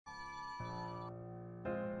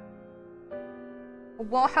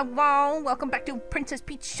Well, hello, welcome back to Princess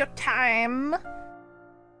Peach Showtime.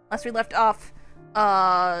 Last we left off,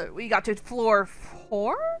 we got to floor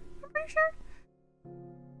 4, I'm pretty sure?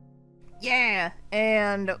 Yeah,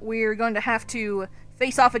 and we're going to have to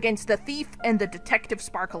face off against the thief and the detective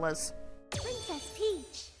Sparklas. Princess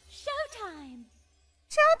Peach, Showtime!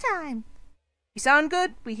 Showtime! We sound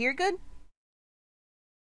good? We hear good?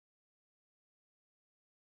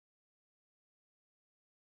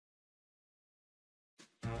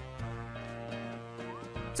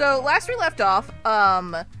 So, last we left off,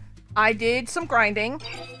 I did some grinding.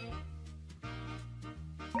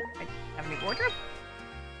 I have a new wardrobe?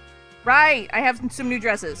 Right, I have some new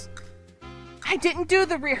dresses. I didn't do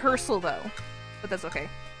the rehearsal, though. But that's okay.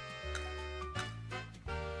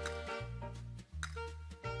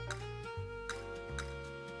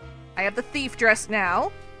 I have the thief dress now.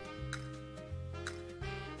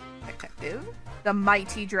 Detective. The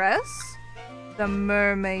mighty dress. The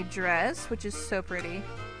mermaid dress, which is so pretty.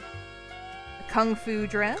 The kung fu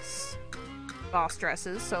dress. Boss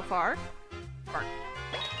dresses so far.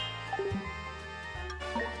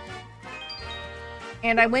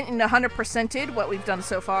 And I went and 100%ed what we've done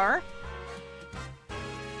so far.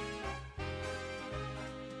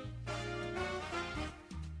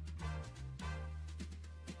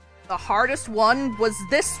 The hardest one was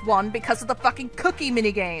this one because of the fucking cookie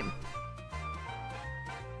minigame.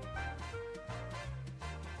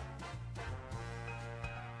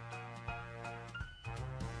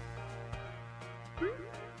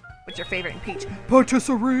 What's your favorite in Peach?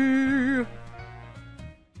 Patisserie!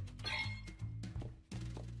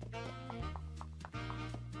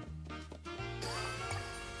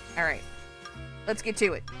 Alright. Let's get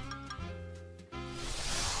to it.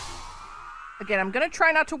 Again, I'm gonna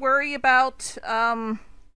try not to worry about,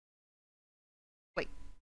 wait.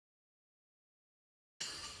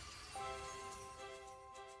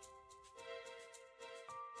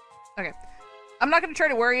 Okay. I'm not gonna try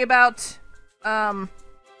to worry about,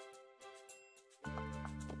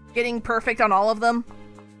 getting perfect on all of them.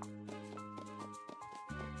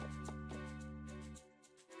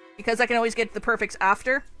 Because I can always get the perfects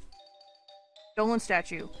after. Stolen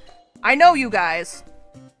statue. I know you guys.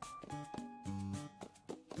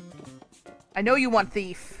 I know you want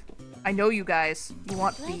thief. I know you guys. You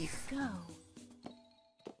want thief. Let's go.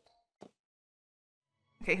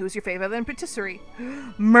 Okay, who's your favorite in patisserie?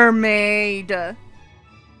 Mermaid!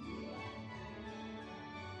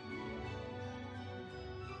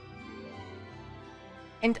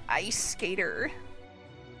 And ice skater.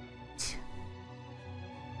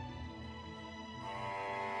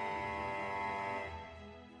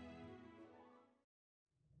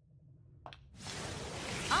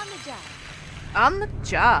 On the job. On the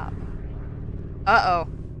job. Uh-oh.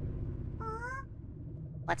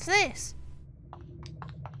 What's this?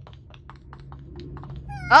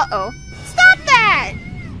 Uh-oh. Stop that!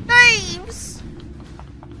 Thieves!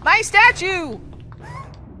 My statue!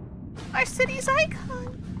 My city's icon!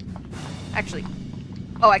 Actually.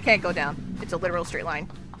 Oh, I can't go down. It's a literal straight line.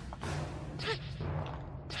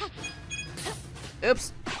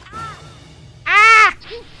 Oops. Ah!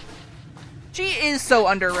 She is so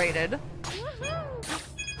underrated.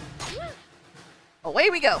 Away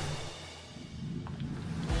we go.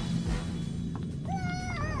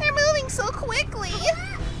 They're moving so quickly.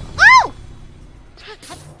 Oh!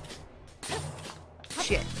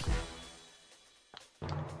 Shit.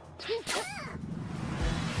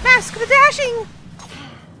 Mask the dashing!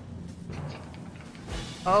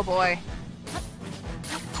 Oh boy.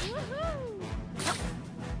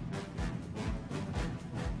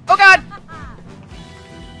 Oh god!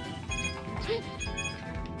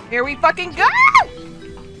 Here we fucking go!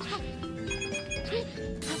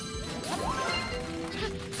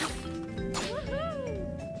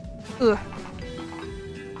 Ugh.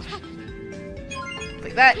 I'll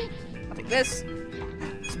take that. I'll take this.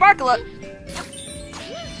 Sparkle!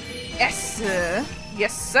 Yes, sir.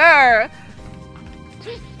 Yes, sir.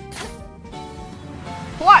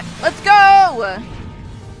 What? Let's go!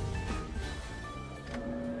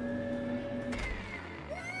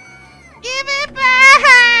 Give it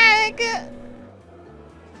back!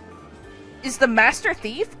 Is the master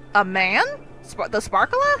thief a man? The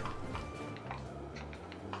Sparkla?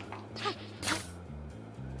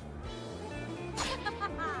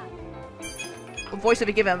 What voice did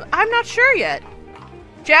we give him? I'm not sure yet.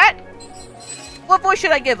 Chat? What voice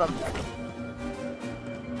should I give him?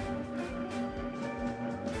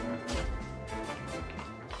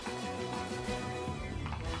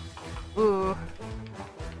 Ooh.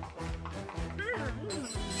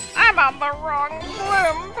 I'm on the wrong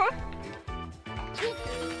limb.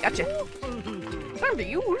 Gotcha. time to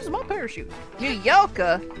use my parachute. New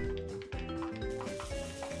Yorker.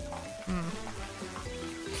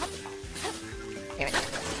 Damn it.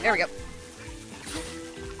 There we go.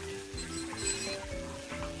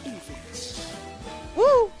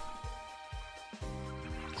 Woo!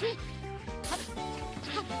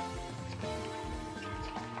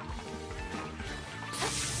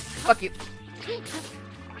 Fuck you.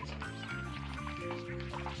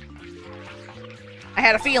 I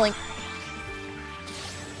had a feeling.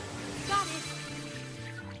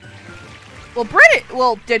 Well,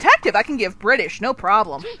 well, detective, I can give British, no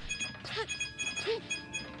problem.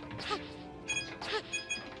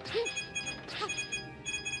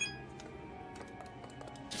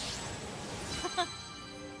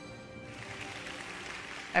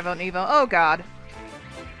 I vote Evo. Oh, God.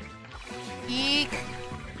 Eek.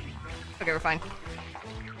 Okay, we're fine.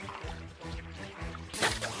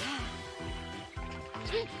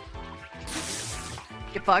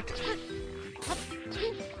 Get fucked.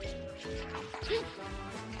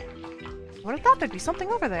 I would have thought there'd be something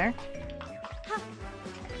over there.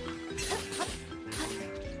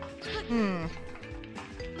 Hmm.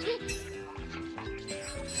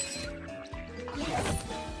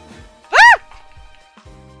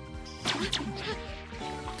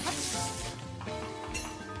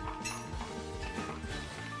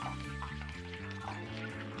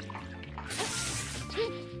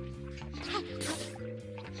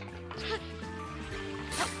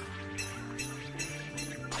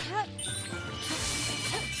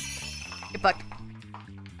 Get fucked.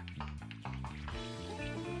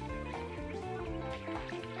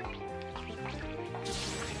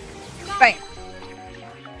 Bang.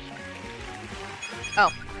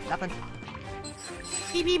 Oh, nothing.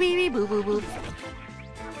 Beep beep beep beep boo boo boo.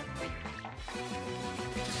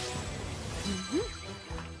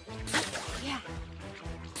 Yeah.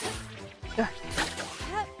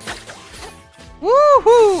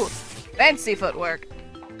 Woohoo! Fancy footwork.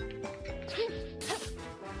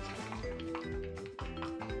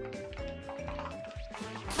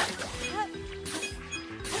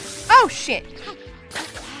 Oh shit!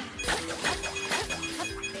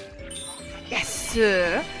 Yes,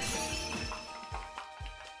 sir.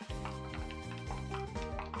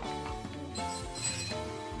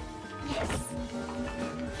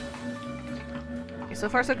 Okay, so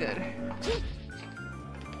far so good.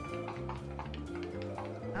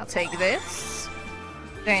 I'll take this.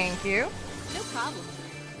 Thank you. No problem.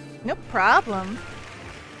 No problem.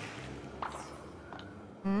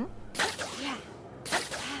 Hmm? Yeah.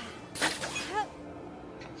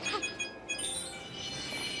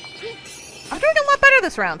 I'm doing a lot better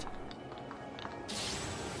this round.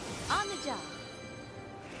 On the job.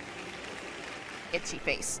 Itchy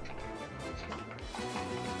face.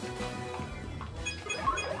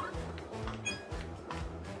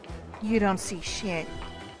 You don't see shit.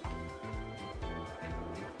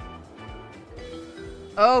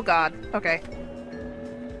 Oh god. Okay.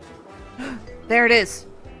 There it is.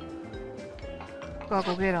 Go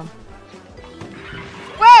get him.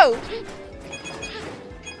 Whoa!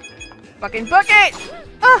 Fucking book it!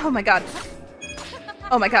 Oh my god.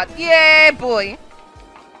 Oh my god. Yeah, boy.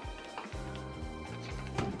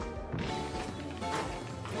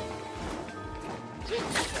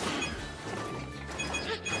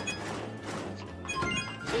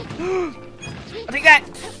 I'll take that.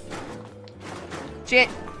 Shit.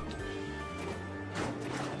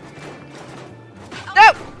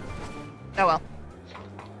 No! Oh well.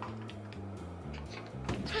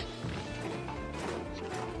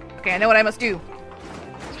 Okay, I know what I must do.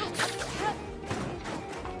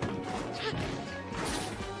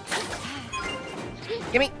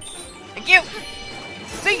 Gimme. Thank you.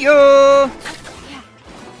 See ya.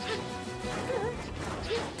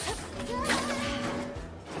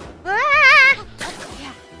 Ah!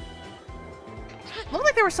 Looked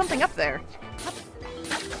like there was something up there.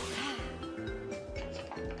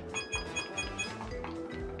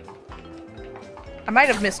 I might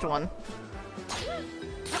have missed one.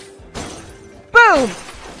 Boom!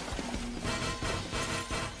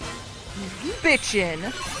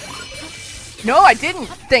 Bitchin'. No, I didn't,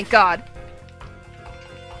 thank God.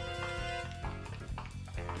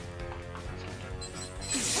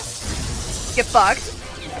 Get fucked.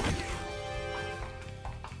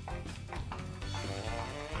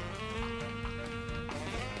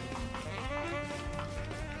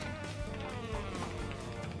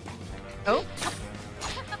 Oh.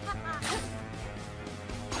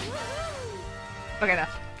 Okay, now.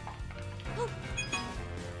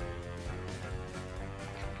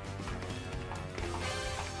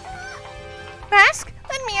 Mask,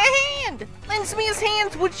 lend me a hand. Lend me his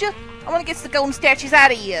hands, would you? I want to get the golden statues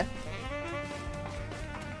out of here.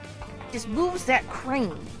 Just moves that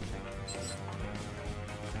crane.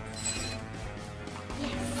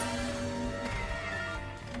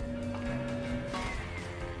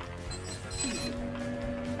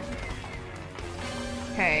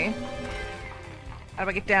 Okay. How do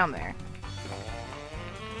I get down there?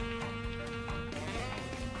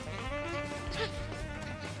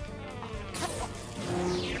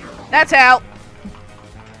 That's out.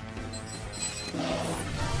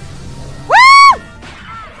 Woo!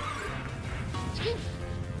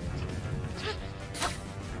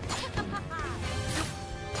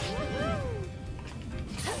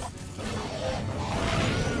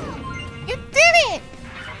 You did it!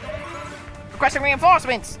 Requesting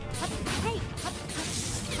reinforcements.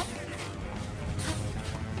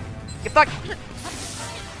 You fuck.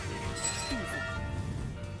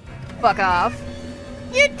 Fuck off.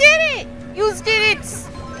 You did it! You did it!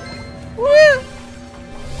 Woo!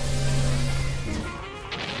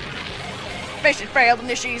 Mission failed.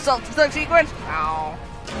 Initiate assault sequence. Ow.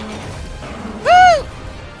 Woo!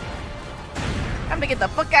 Time to get the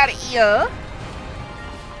fuck out of here.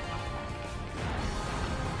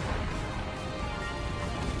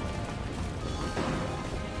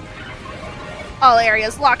 All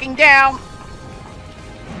areas locking down.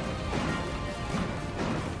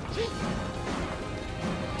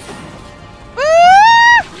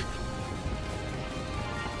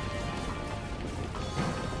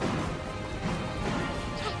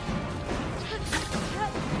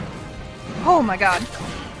 Oh my god.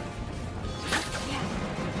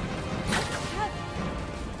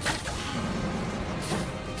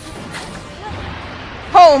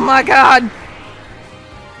 Oh my god.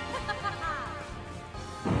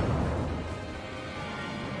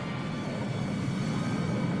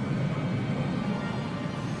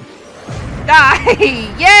 Die!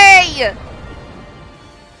 Yay!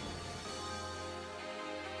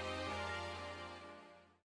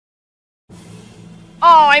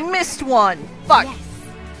 Oh, I missed one! Fuck! Yes.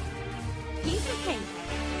 Piece of cake.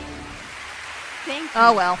 Thank you.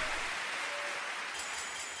 Oh well.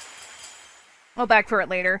 I'll back for it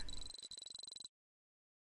later.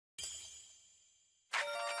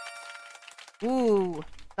 Ooh,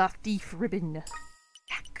 the thief ribbon.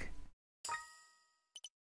 Yak.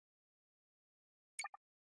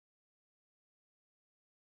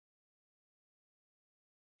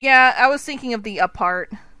 Yeah, I was thinking of the up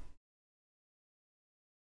part.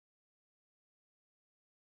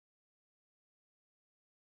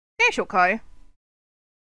 Okay.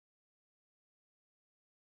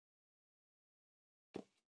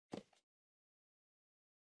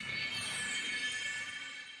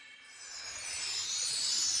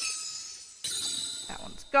 That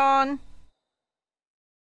one's gone.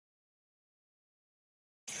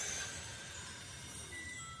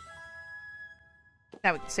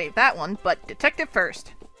 Now we can save that one, but detective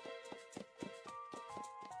first.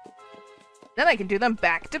 Then I can do them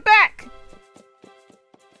back to back.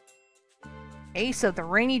 Ace of the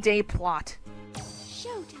Rainy Day Plot.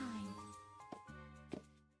 Showtime.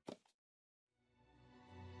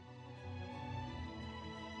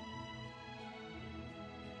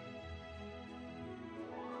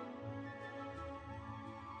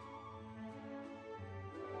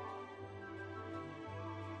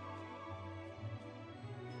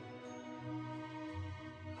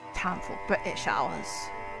 Time for British hours.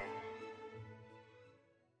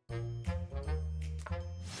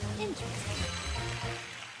 Interesting.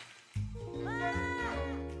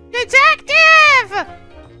 Detective!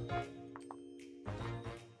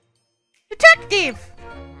 Detective!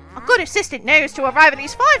 A good assistant knows to arrive at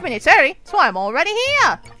least 5 minutes early, so I'm already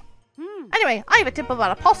here. Anyway, I have a tip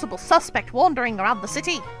about a possible suspect wandering around the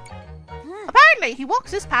city. Apparently, he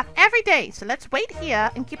walks this path every day, so let's wait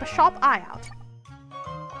here and keep a sharp eye out.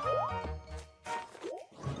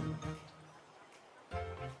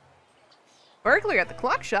 Burglary at the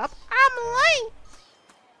clock shop? I'm late!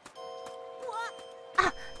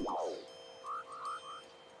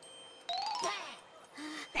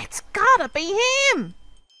 It's gotta be him!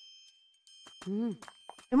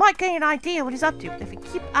 We might get an idea what he's up to if we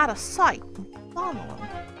keep out of sight and follow him.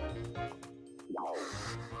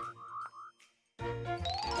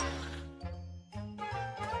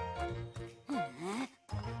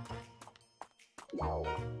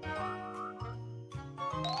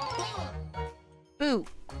 Boo.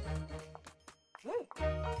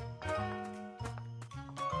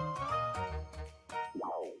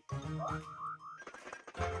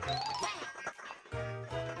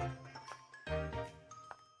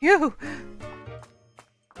 You.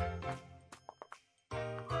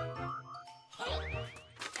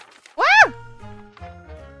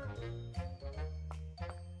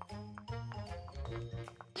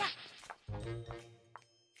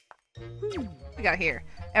 We got here.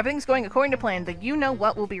 Everything's going according to plan. The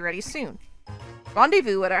you-know-what will be ready soon.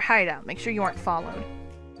 Rendezvous at our hideout. Make sure you aren't followed.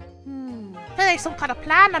 There's some kind of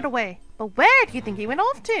plan underway. But where do you think he went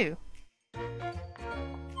off to?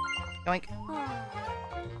 Yoink.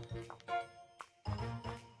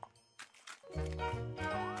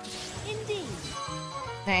 Indeed.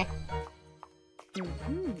 Hey.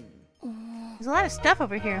 There's a lot of stuff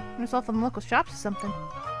over here. There's all from the local shops or something.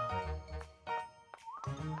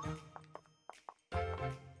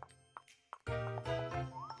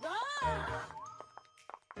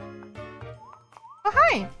 Oh,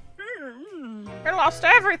 hi! I lost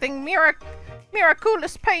everything,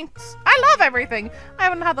 Miraculous paints. I love everything. I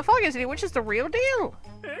haven't had the foggiest idea which is the real deal.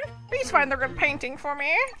 Please find the good painting for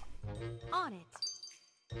me. On it.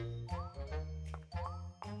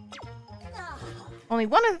 Only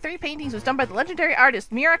one of the 3 paintings was done by the legendary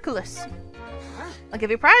artist Miraculous. I'll give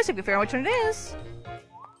you a prize if you figure out which one it is.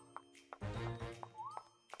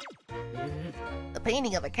 The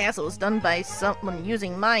painting of a castle was done by someone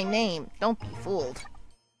using my name. Don't be fooled.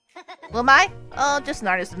 Who am I? Oh, just an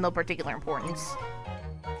artist of no particular importance.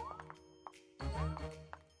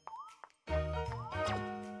 Did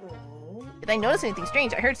I notice anything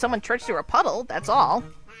strange? I heard someone trudge through a puddle, that's all.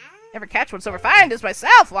 Never catch one so refined as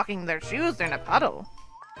myself walking in their shoes in a puddle.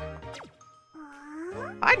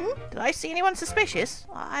 Pardon? Did I see anyone suspicious?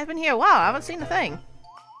 I've been here a while, I haven't seen a thing.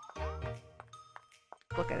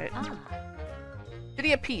 Look at it.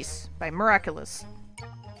 City of Peace by Miraculous.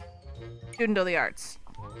 Student of the Arts.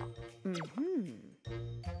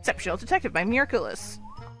 Exceptional Detective by Miraculous.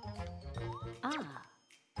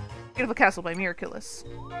 Beautiful Castle by Miraculous.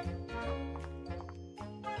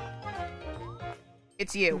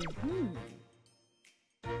 It's you.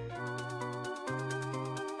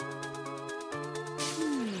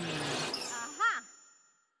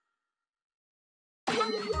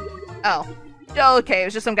 Oh. Okay, it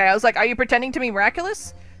was just some guy. I was like, are you pretending to be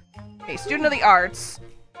Miraculous? Okay, Student of the Arts.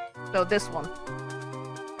 So this one.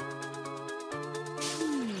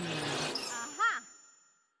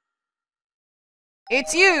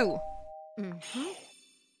 It's you! You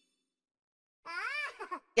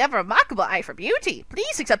have a remarkable eye for beauty.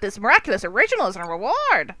 Please accept this miraculous original as a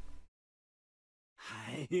reward.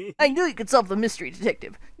 I knew you could solve the mystery,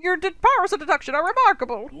 detective. Your powers of deduction are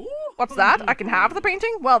remarkable. What's that? I can have the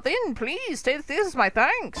painting? Well then, please, take this as my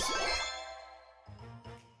thanks.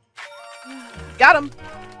 Got him.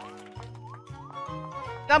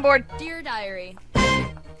 On board. Dear diary.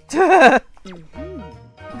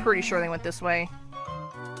 Pretty sure they went this way.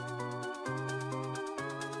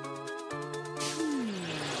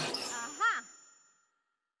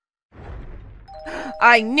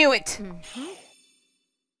 I knew it!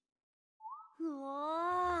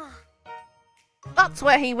 That's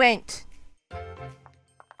where he went!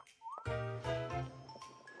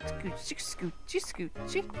 Scoochie, scoochie,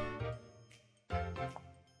 scoochie.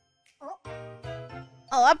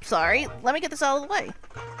 Oh, I'm sorry. Let me get this out of the way.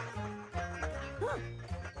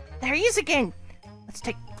 There he is again! Let's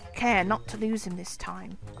take care not to lose him this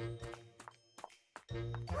time.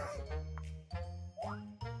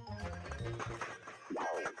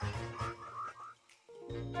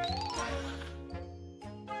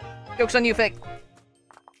 Joke's on you, Fick.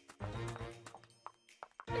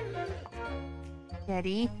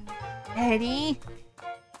 Eddie. Eddie.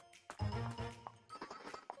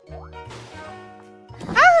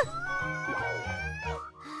 Ah!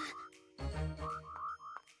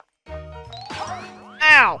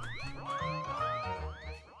 Ow!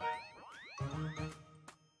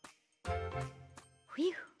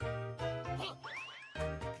 Whew.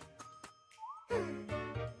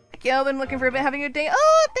 Yo, been looking for a bit, having a good day.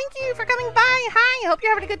 Oh, thank you for coming by. Hi, I hope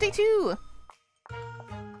you're having a good day too.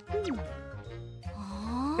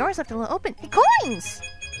 Doors left a little open. Hey, coins!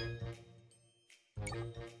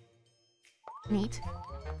 Neat.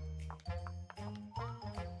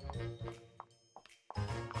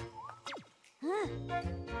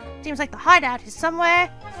 Seems like the hideout is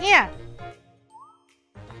somewhere here.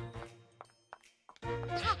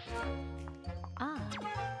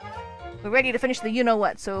 We're ready to finish the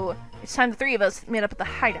you-know-what, so it's time the 3 of us meet up at the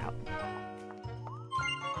hideout.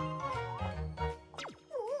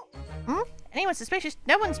 Anyone suspicious?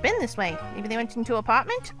 No one's been this way. Maybe they went into an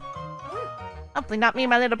apartment? Hopefully not me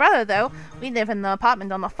and my little brother, though. We live in the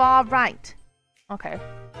apartment on the far right. Okay.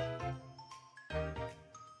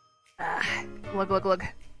 Look.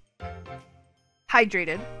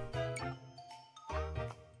 Hydrated.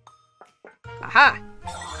 Aha!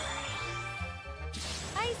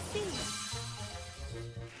 I see.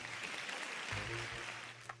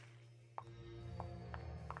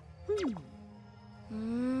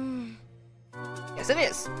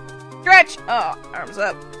 this. Stretch! Oh, arms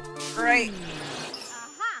up. Right.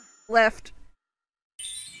 Left.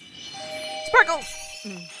 Sparkles!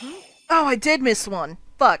 Oh, I did miss one.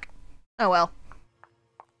 Fuck. Oh well.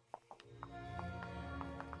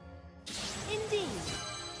 Indeed.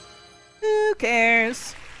 Who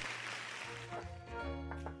cares?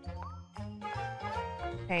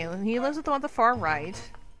 Okay, he lives at the one at the far right.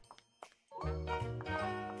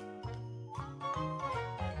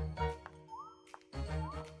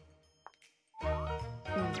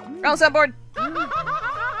 Roll soundboard!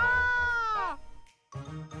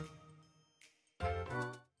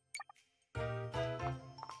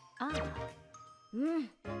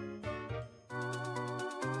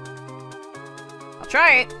 I'll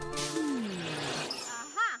try it.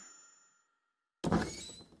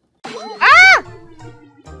 Ah!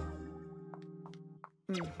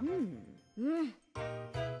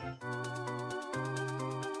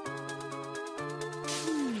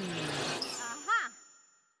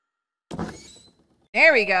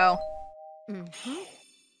 There we go.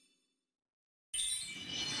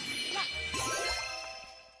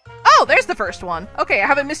 Oh, there's the first one. Okay, I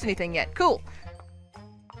haven't missed anything yet. Cool.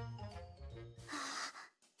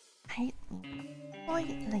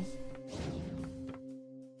 Quietly.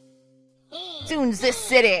 Soon's this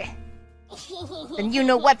city. Then you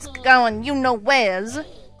know what's going, you know where's.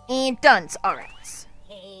 And done's alright.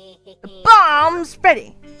 The bomb's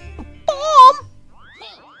ready. The bomb?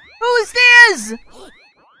 Who's this?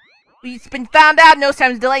 We've been found out. No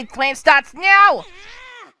time to delay. The plan starts now.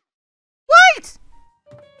 What?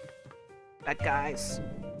 Bad guys.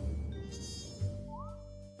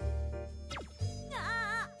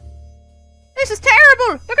 This is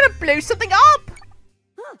terrible. They're gonna blow something up.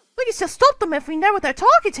 We can still stop them if we know what their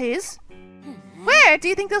target is. Where do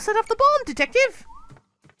you think they'll set off the bomb, detective?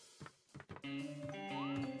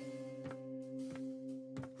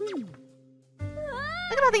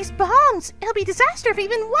 Look at all these bombs! It'll be a disaster if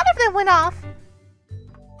even one of them went off!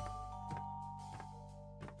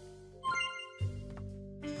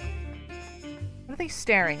 What are they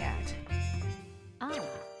staring at?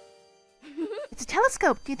 It's a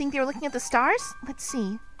telescope! Do you think they were looking at the stars? Let's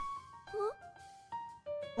see.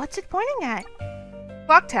 What's it pointing at?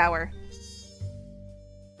 Clock tower.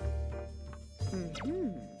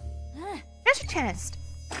 Treasure chest!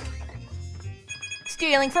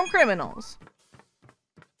 Stealing from criminals.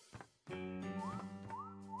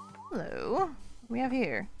 Hello. What do we have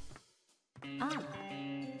here?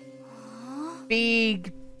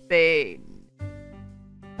 Big Bane.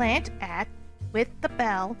 Plant at with the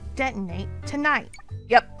bell detonate tonight.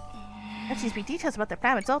 Yep. That's these big details about their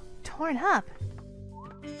plan. It's all torn up.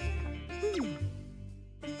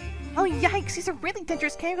 Oh yikes! These are really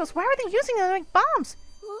dangerous chemicals. Why are they using them to make bombs?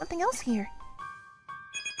 Nothing else here.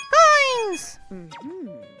 Coins.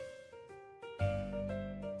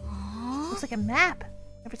 Looks like a map.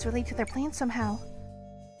 If it's related to their plan somehow.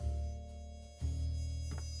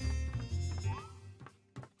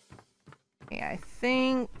 Okay, I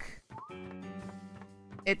think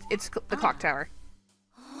it's the clock tower.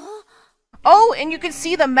 Oh, and you can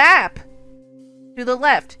see the map to the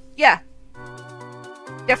left. Yeah,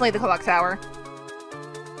 definitely the clock tower.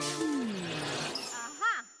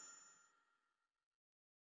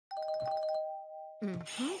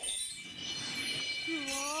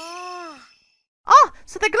 Oh,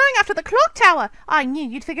 so they're going after the clock tower. I knew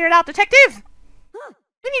you'd figure it out, detective.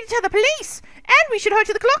 We need to tell the police, and we should hurry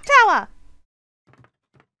to the clock tower.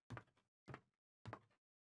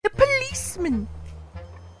 The policeman.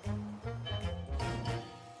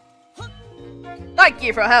 Thank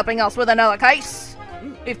you for helping us with another case.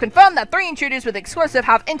 We've confirmed that 3 intruders with explosive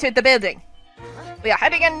have entered the building. We are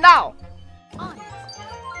heading in now.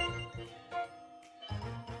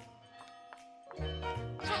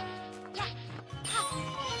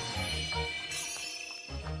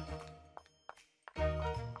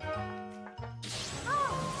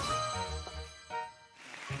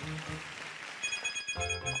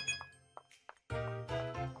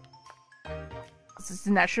 This is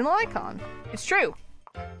the national icon. It's true.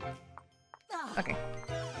 Okay.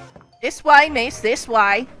 This way, miss. This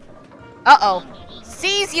way. Uh-oh.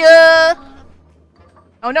 Seize ya!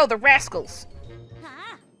 Oh no, the rascals.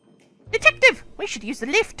 Detective! We should use the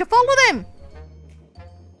lift to follow them!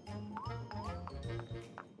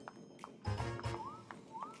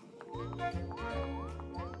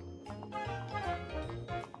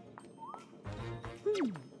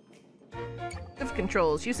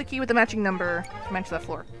 Controls. Use the key with the matching number to match that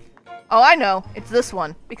floor. Oh, I know. It's this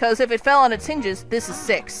one. Because if it fell on its hinges, this is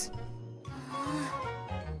 6.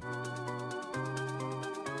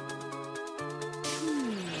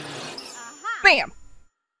 Bam!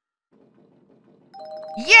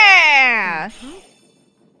 Yeah!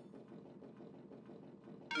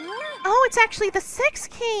 Oh, it's actually the 6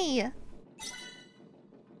 key!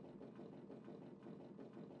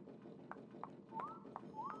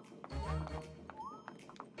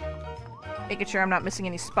 Making sure I'm not missing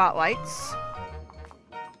any spotlights.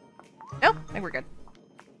 Nope, I think we're good.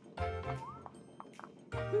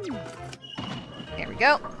 There we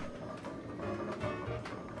go.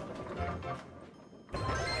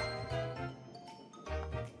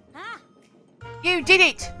 You did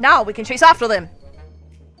it! Now we can chase after them!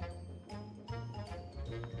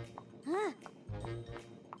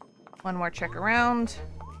 One more check around.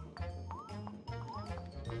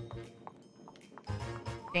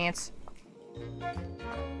 Dance.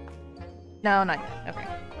 No, not yet. Okay.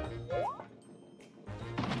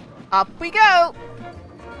 Up we go!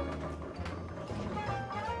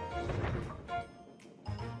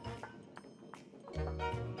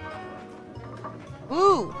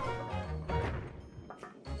 Ooh!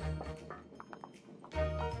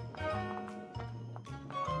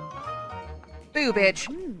 Boo, bitch.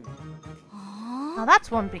 Now that's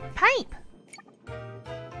one big pipe.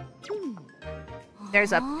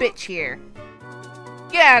 There's a bitch here.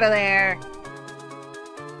 Get out of there!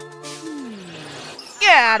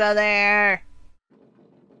 Get out of there!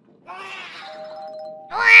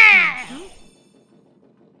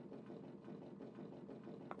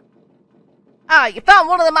 Ah, you found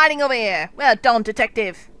one of them hiding over here. Well done,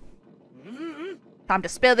 detective. Time to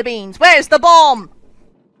spill the beans. Where's the bomb?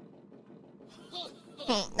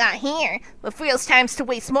 Not here. But feels times to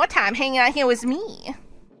waste more time hanging out here with me.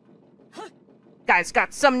 Guy's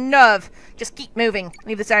got some nerve. Just keep moving.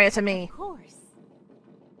 Leave this area to me. Of course.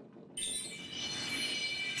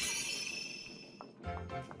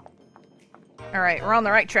 Alright, we're on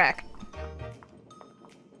the right track.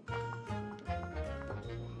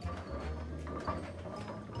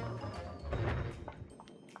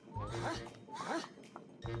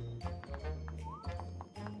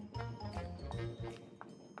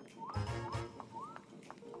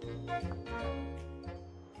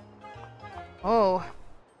 Oh.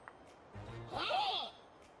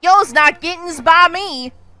 Yo's not getting's by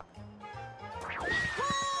me!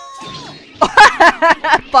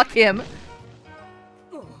 Fuck him.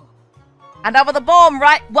 And over the bomb,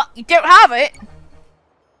 right? What? You don't have it?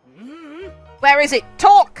 Where is it?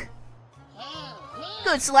 Talk!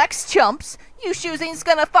 Good selects, chumps. You shoes ain't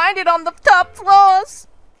gonna find it on the top floors.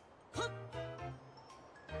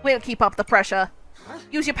 We'll keep up the pressure.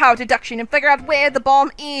 Use your power deduction and figure out where the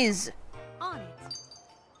bomb is. On it.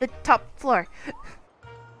 The top floor.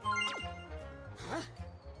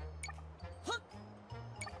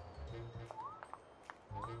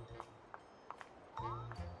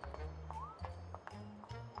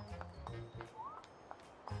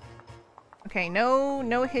 Okay,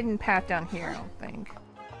 no hidden path down here, I don't think.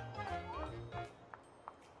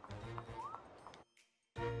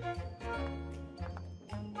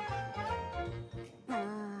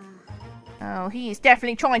 Oh, he's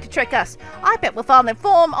definitely trying to trick us. I bet we'll find the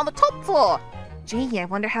form on the top floor. Gee, I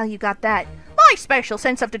wonder how you got that. My special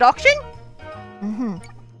sense of deduction? Mm-hmm.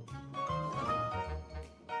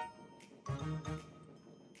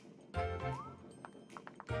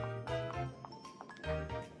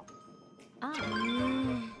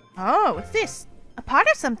 Oh, what's this? A part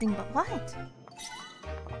of something, but what?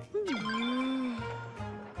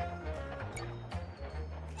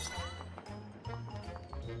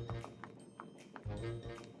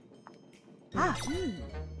 Ah.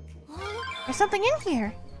 There's something in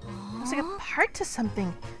here. Looks like a part to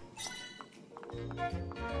something.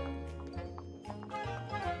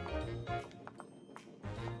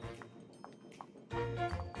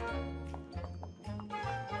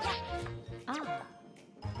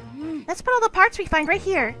 Let's put all the parts we find right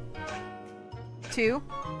here. 2,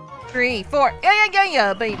 3, 4.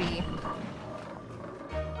 Yeah, baby.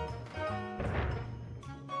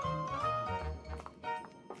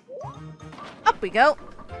 Up we go.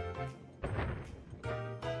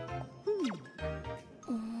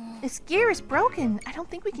 This gear is broken. I don't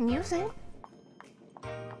think we can use it.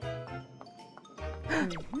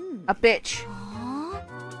 A bitch.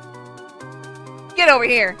 Get over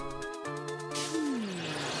here.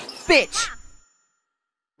 Bitch!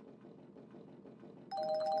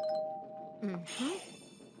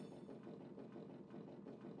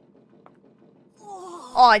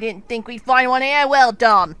 Oh, I didn't think we'd find one here. Well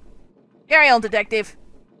done. Carry on, detective.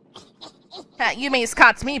 You may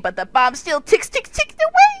escort me, but the bomb still ticks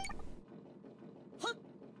away.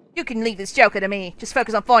 You can leave this joker to me. Just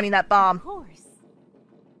focus on finding that bomb. Of course.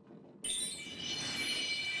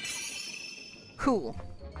 Cool.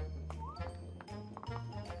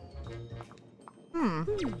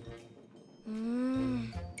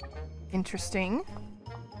 Interesting.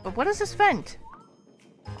 But what is this vent?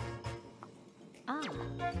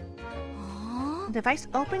 The device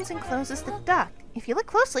opens and closes the duct. If you look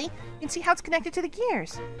closely, you can see how it's connected to the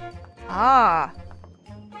gears. Ah.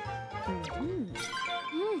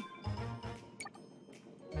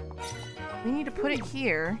 We need to put it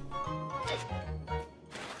here.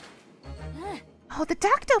 Oh, the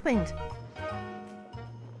duct opened!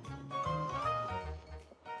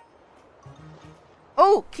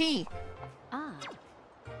 Oh, key!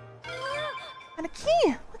 And a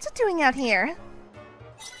key! What's it doing out here?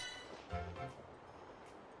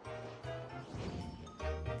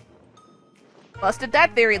 Busted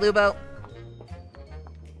that theory, Lubo.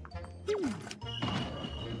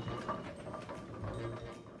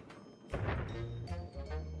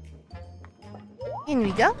 In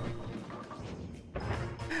we go.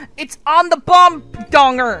 It's on the bomb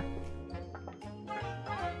donger!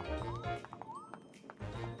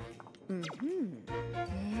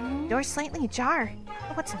 Door's slightly ajar.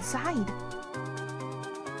 Oh, what's inside?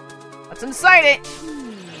 What's inside it?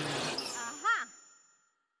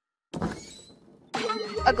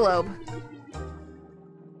 A globe.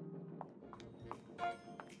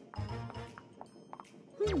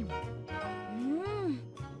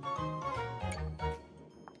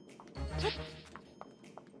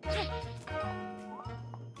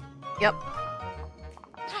 Yep.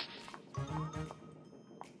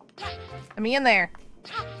 Let me in there.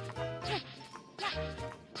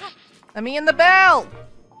 Let me in the bell!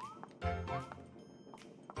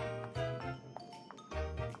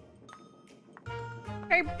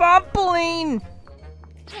 Hey, Bobline!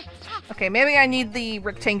 Okay, maybe I need the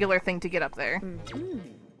rectangular thing to get up there.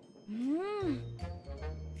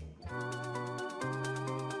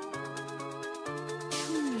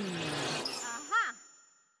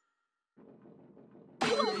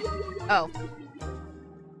 Oh.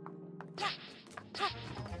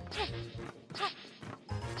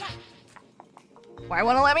 Why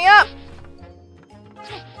won't it let me up?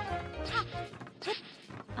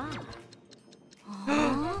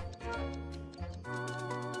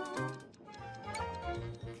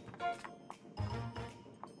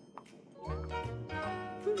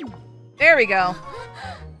 There we go.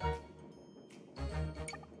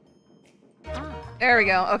 There we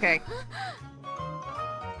go, okay.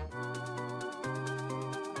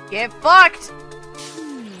 Get fucked!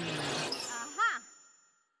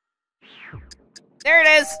 There it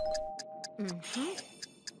is!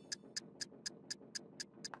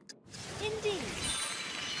 Indeed.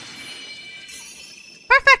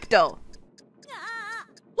 Perfecto!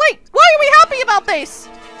 Wait, why are we happy about this?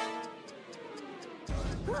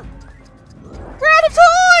 We're out of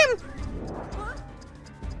time!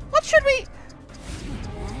 What should we...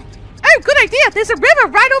 Oh, good idea! There's a river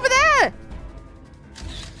right over there!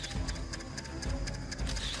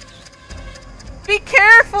 Be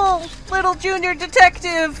careful, little junior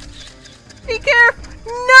detective! Be careful!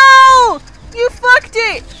 No! You fucked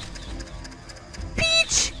it!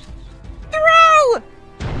 Peach! Throw!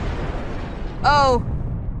 Oh.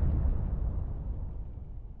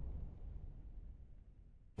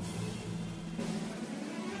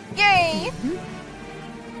 Yay!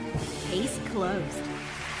 Case closed.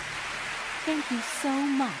 Thank you so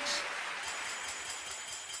much.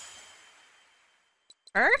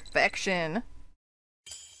 Perfection.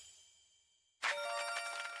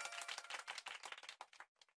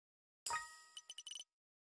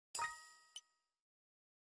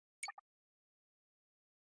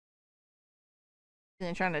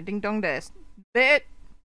 And trying to ding dong this bit.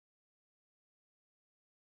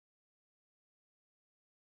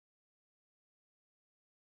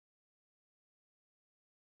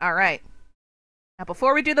 All right. Now,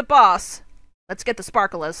 before we do the boss, let's get the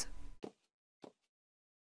sparklers.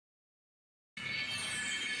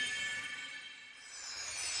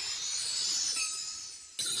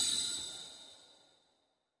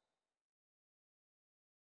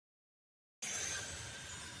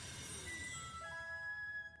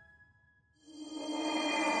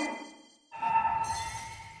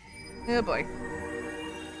 Oh boy.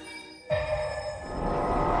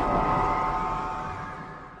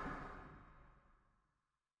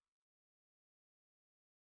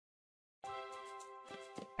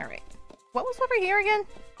 Alright. What was over here again?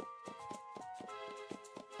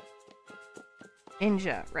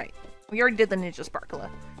 Ninja, right. We already did the ninja sparkler.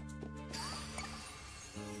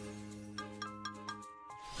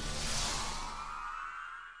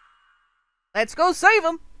 Let's go save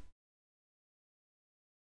him!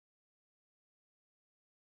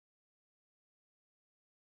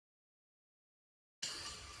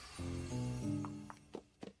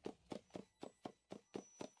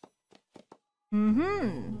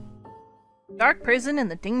 Mm-hmm. Dark prison and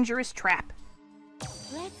the dangerous trap.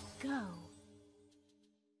 Let's go.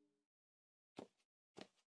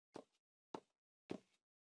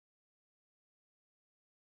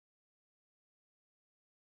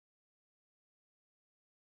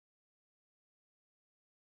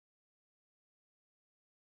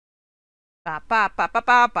 Ba ba ba ba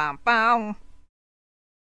ba ba ba.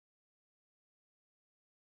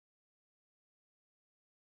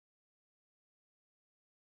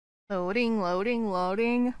 Loading, loading,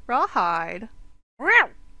 loading. Rawhide.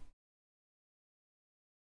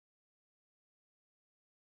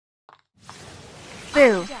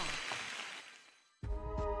 Boo.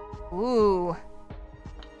 Ooh.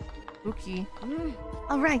 Spooky.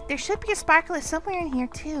 Alright, there should be a sparkler somewhere in here,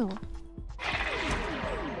 too.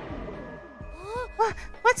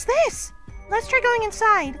 What's this? Let's try going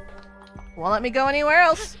inside. Won't let me go anywhere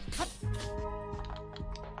else.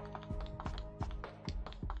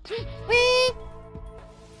 Whee!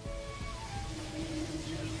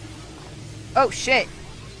 Oh, shit.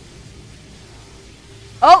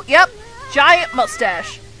 Oh, yep. Giant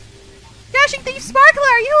mustache. Dashing Thief Sparkler,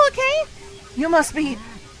 are you okay? You must be.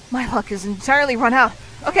 My luck has entirely run out.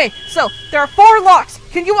 Okay, so, there are 4 locks.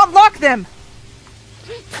 Can you unlock them?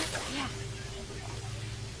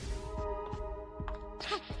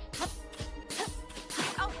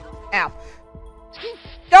 Ow.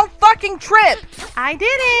 Don't fucking trip! I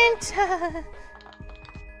didn't!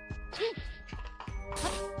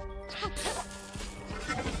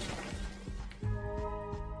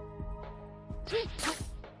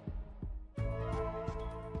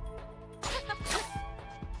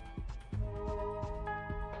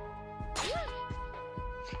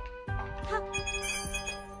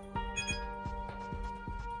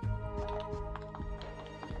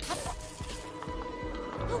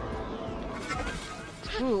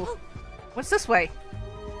 Ooh. What's this way?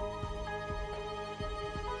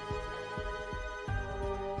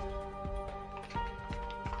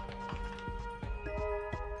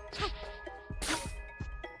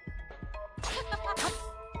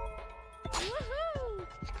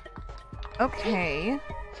 Okay.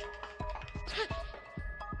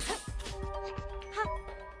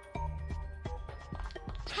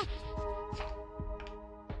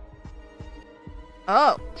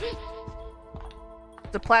 Oh.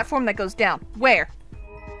 The platform that goes down. Where?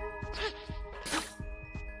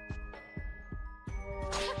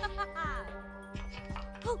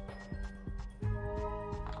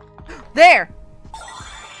 There!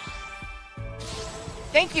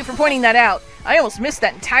 Thank you for pointing that out. I almost missed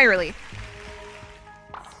that entirely.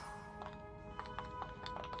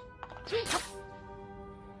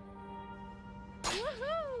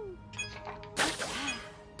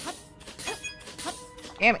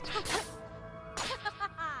 Damn it.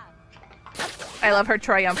 I love her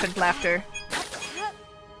triumphant laughter.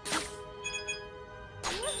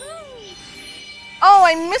 Oh,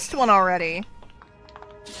 I missed one already.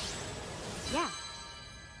 Yeah.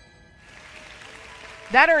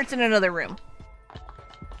 That or it's in another room.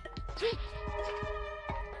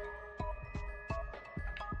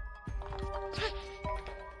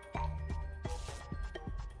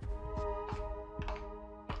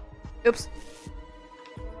 Oops.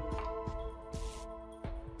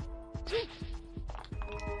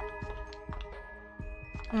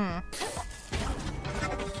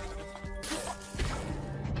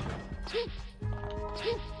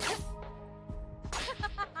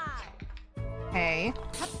 Okay.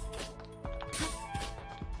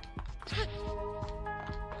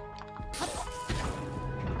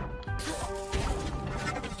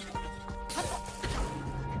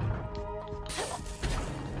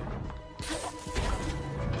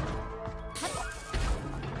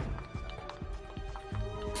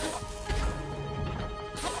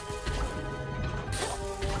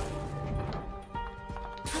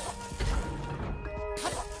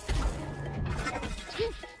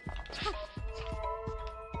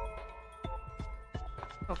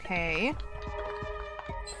 Okay.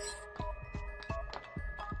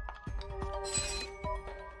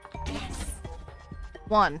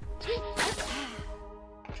 One.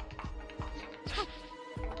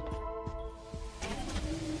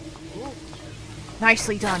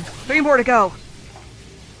 Nicely done. 3 more to go.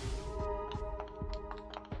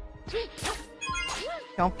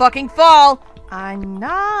 Don't fucking fall. I'm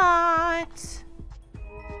not.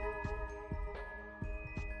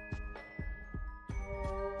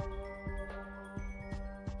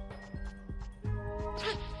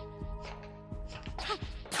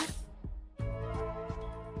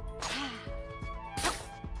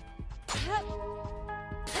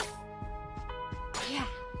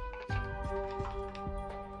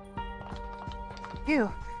 Phew.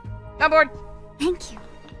 On board! Thank you.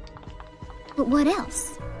 But what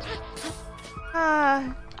else?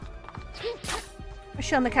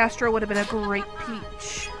 Michelle Nicastro would have been a great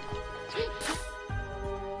peach.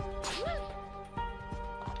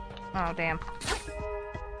 Oh, damn.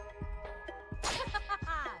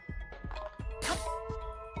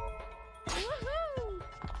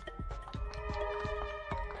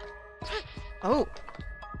 Oh.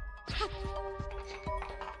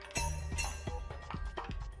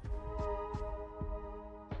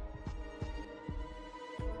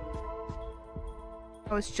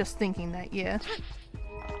 I was just thinking that, yeah.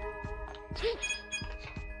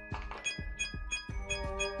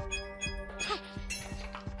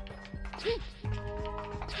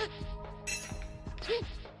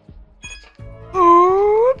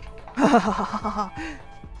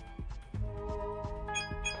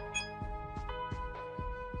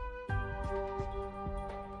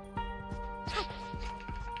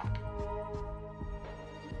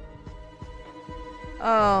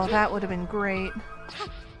 Oh, that would have been great.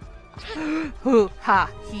 Hoo, ha,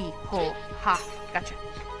 he, ho, ha. Gotcha.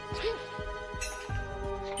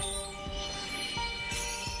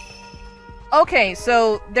 Okay,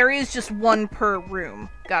 so there is just one per room.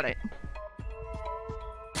 Got it.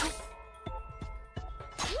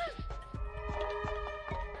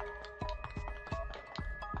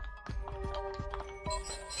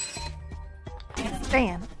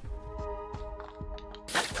 Bam.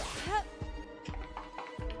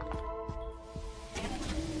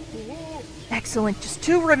 Excellent, just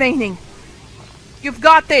 2 remaining. You've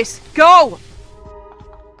got this. Go!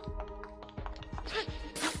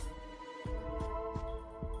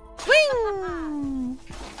 Swing!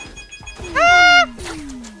 Ah!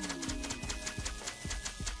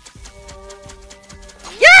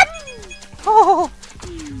 Yeah! Oh!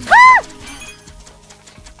 Ah!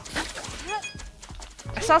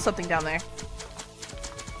 I saw something down there.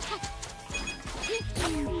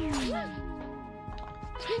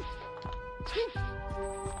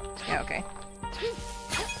 Yeah, okay.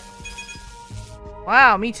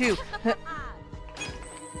 Wow, me too.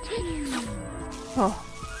 Oh.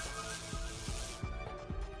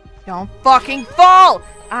 Don't fucking fall!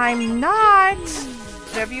 I'm not!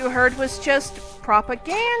 Whatever you heard was just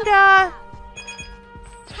propaganda!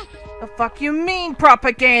 The fuck you mean,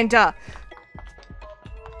 propaganda?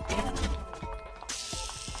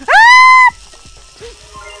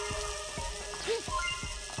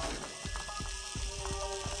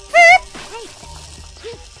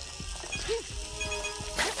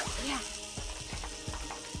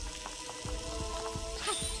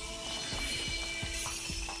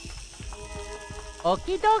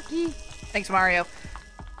 Okie dokie. Thanks, Mario.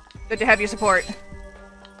 Good to have your support.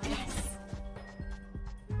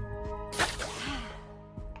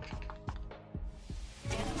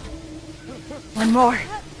 One more.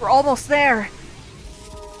 We're almost there.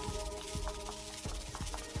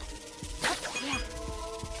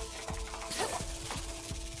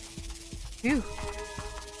 Phew.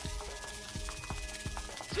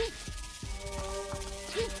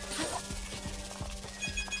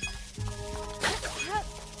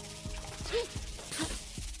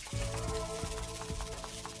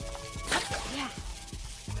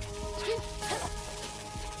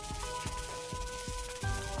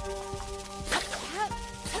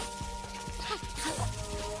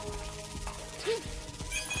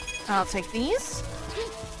 I'll take these.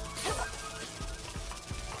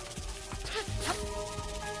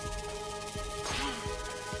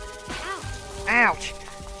 Ouch.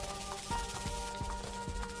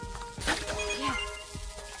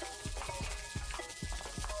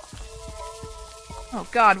 Oh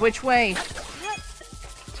God, which way?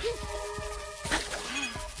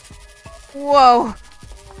 Whoa.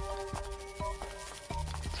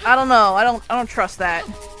 I don't know. I don't trust that.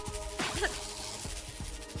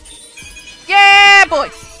 Yeah, boy!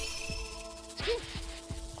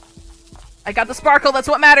 I got the sparkle, that's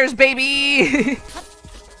what matters, baby!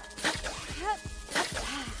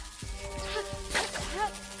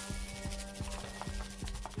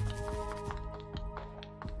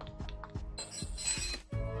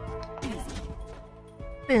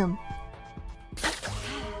 Boom.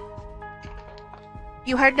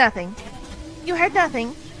 You heard nothing. You heard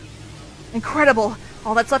nothing. Incredible.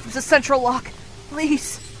 All that's left is a central lock.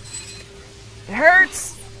 Please. It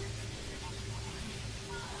hurts!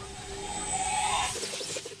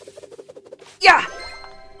 Yeah!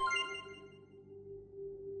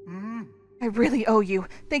 I really owe you.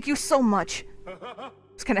 Thank you so much.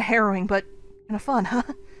 It's kinda harrowing, but kinda fun, huh?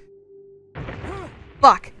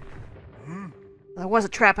 Fuck. There was a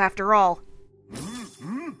trap after all.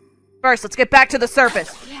 First, let's get back to the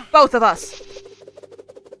surface. Both of us.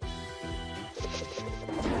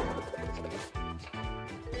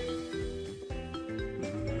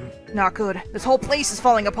 Not good. This whole place is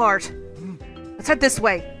falling apart. Let's head this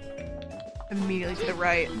way. Immediately to the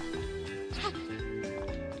right.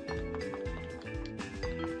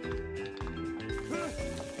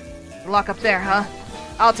 Lock up there, huh?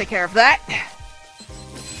 I'll take care of that.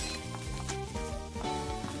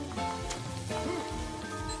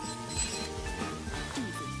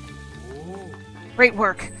 Great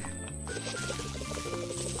work.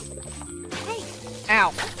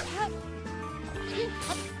 Ow.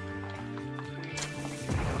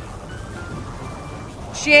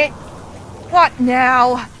 Shit. What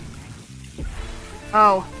now?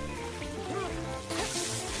 Oh.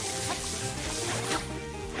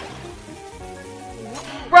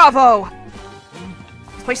 Bravo!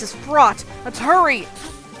 This place is fraught. Let's hurry! This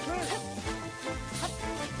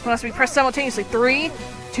one has to be pressed simultaneously. 3,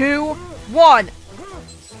 2, 1.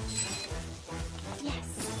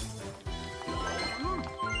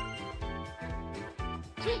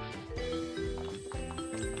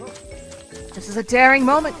 This is a daring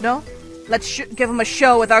moment, no? Let's give him a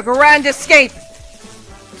show with our grand escape!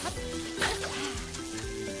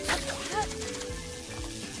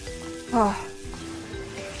 Oh.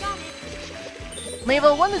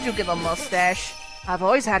 Mabel, when did you get a mustache? I've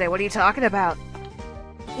always had it. What are you talking about?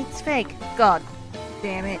 It's fake. God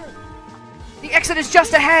damn it. The exit is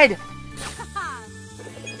just ahead!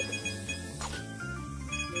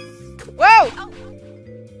 Whoa!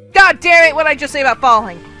 God damn it, what did I just say about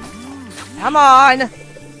falling? Come on!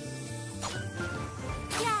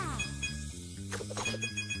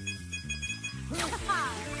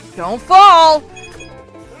 Don't fall!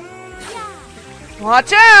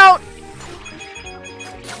 Watch out!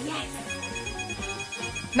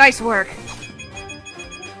 Nice work.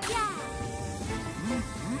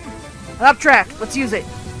 An up track. Let's use it.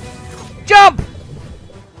 Jump!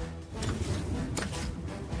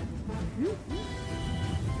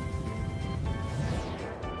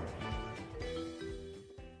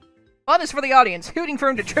 Fun is for the audience, hooting for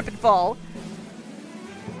him to trip and fall.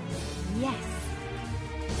 Yes.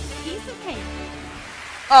 He's okay.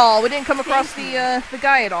 Oh, we didn't come across the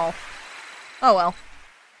guy at all. Oh well.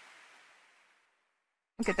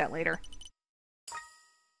 I'll get that later.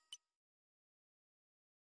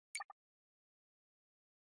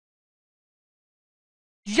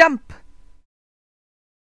 Jump!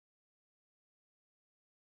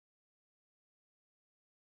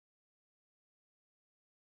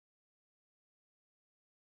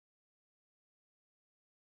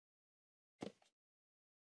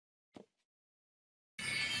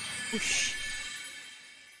 Whoosh.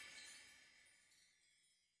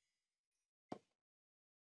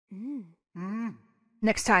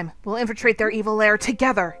 Next time, we'll infiltrate their evil lair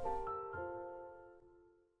together.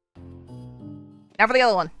 Now for the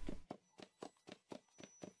other one.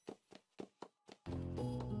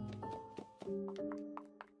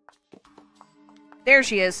 There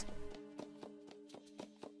she is.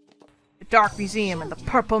 The Dark Museum and the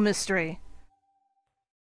Purple Mystery.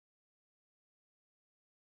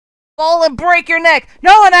 Fall and break your neck!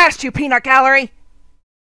 No one asked you, Peanut Gallery!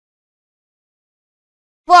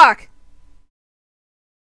 Block!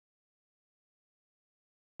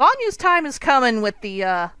 Vanya's time is coming with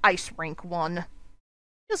the, ice rink one.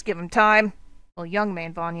 Just give him time. Well, young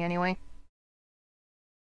man Vanya, anyway.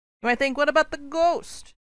 You might think, what about the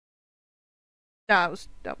ghost? Nah, it was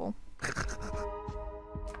double.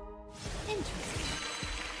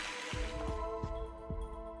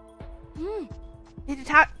 The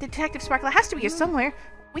Detective Sparkler has to be here somewhere.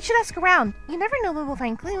 We should ask around. You never know when we'll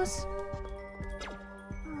find clues.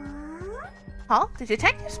 Huh? The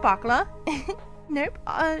Detective Sparkler? Nope,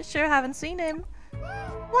 sure haven't seen him.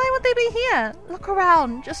 Why would they be here? Look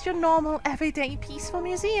around, just your normal, everyday, peaceful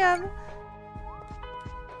museum.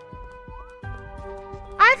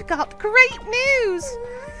 I've got great news!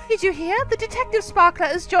 Did you hear? The Detective Sparkler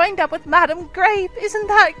has joined up with Madame Grape. Isn't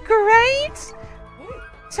that great?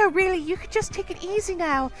 So really, you could just take it easy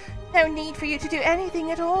now. No need for you to do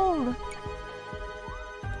anything at all.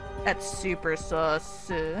 That's super sus.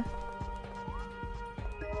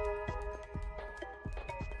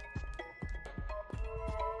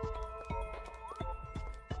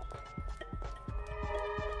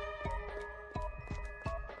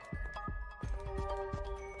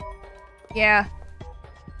 Yeah.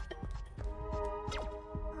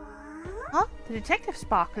 Huh? The Detective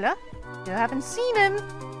Sparkler? Still haven't seen him.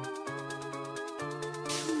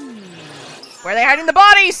 Where are they hiding the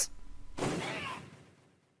bodies?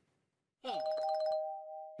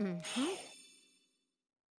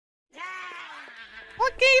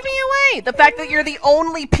 Okay, the fact that you're the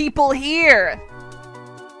only people here.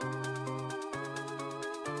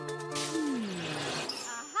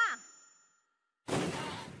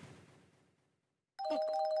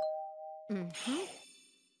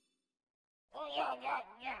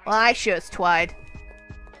 Well, I should's twied.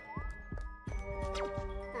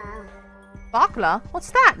 Sparkler?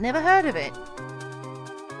 What's that? Never heard of it.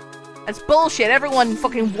 That's bullshit. Everyone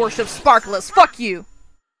fucking worships sparklers. Fuck you.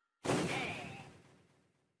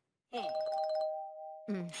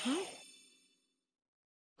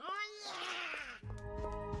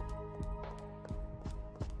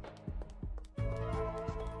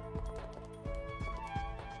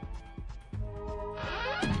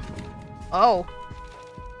 Oh.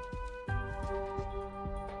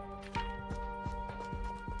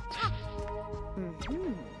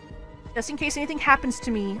 Just in case anything happens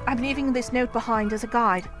to me, I'm leaving this note behind as a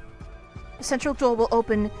guide. The central door will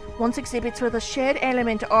open once exhibits with a shared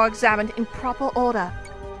element are examined in proper order.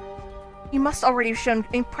 You must already have shown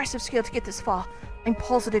impressive skill to get this far. I'm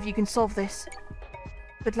positive you can solve this.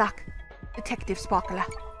 Good luck, Detective Sparkler.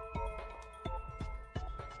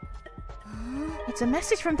 It's a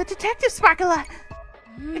message from the Detective Sparkler!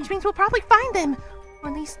 Which means we'll probably find them! Or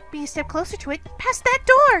at least be a step closer to it, past that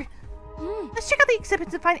door! Let's check out the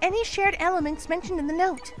exhibits and find any shared elements mentioned in the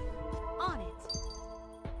note. On it.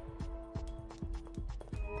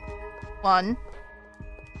 1.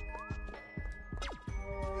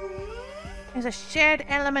 There's a shared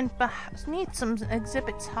element beneath some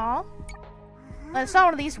exhibits, huh? It's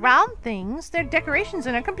all of these round things. They're decorations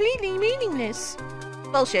and are completely meaningless.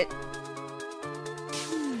 Bullshit.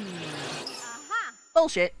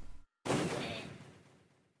 Bullshit.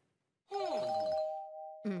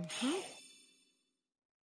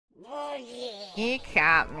 You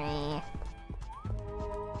caught me.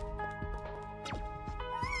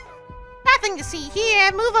 Nothing to see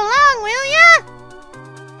here. Move along, will ya?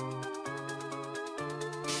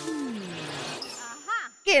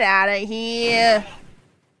 Get out of here.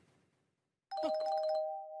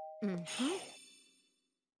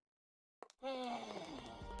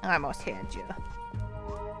 I almost had you.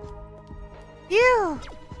 Phew.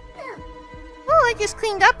 Oh, I just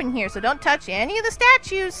cleaned up in here, so don't touch any of the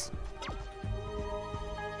statues.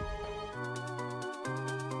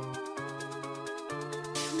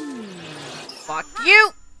 Fuck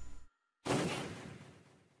you!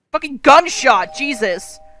 Fucking gunshot,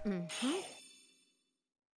 Jesus!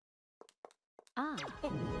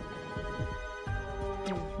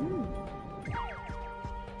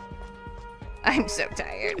 I'm so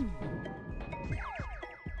tired.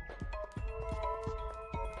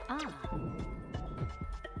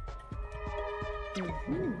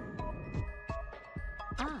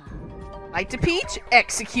 Light to Peach,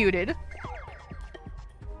 executed.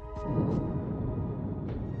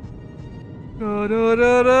 Da, da,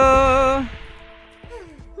 da, da.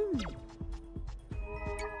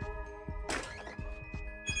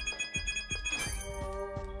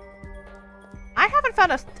 I haven't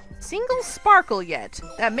found a single sparkle yet.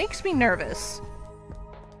 That makes me nervous.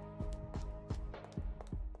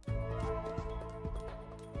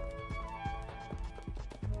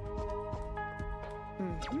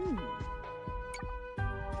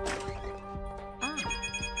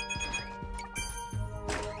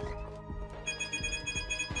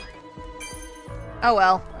 Oh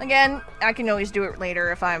well. Again, I can always do it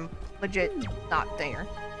later if I'm legit not there.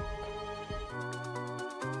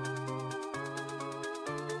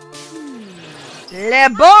 Le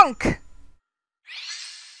Bonk!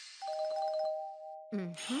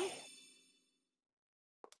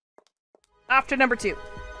 Off to number 2.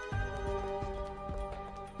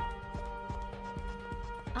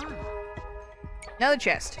 Another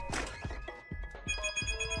chest.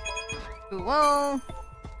 Whoa.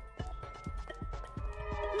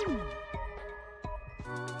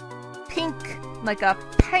 Pink, like a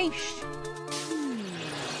page.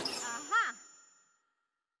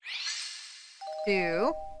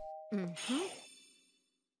 2.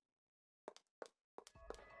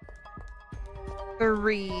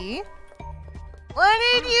 3. What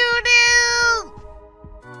did you do?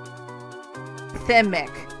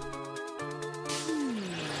 Themic.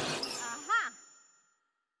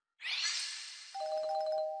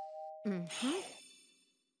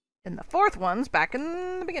 And the 4th one's back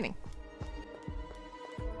in the beginning.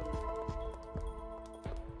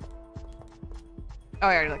 Oh,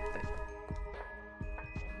 I already looked at it.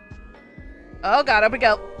 Oh god, up we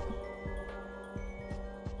go.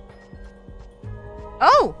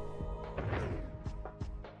 Oh!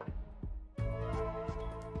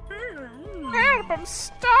 Help, I'm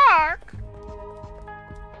stuck!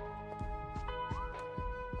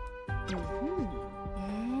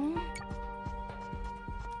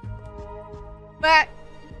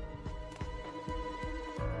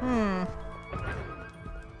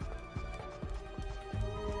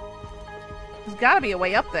 There's gotta be a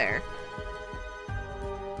way up there.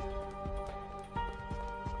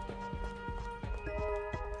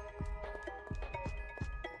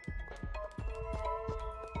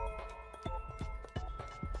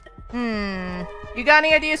 You got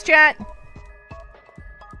any ideas, chat?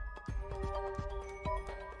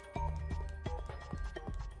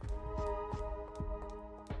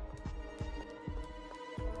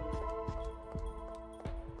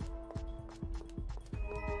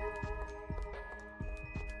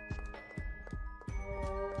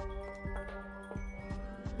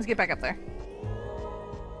 Let's get back up there.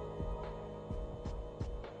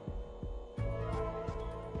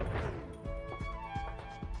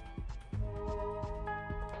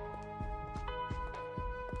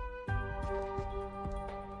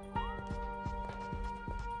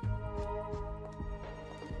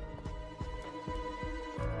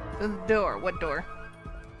 The door. What door?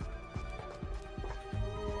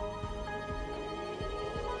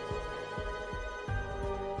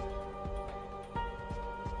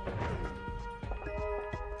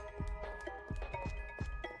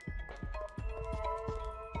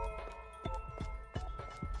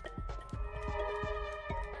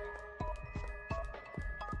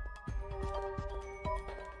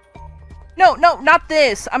 No, no, not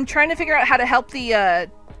this. I'm trying to figure out how to help the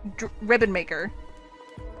ribbon maker.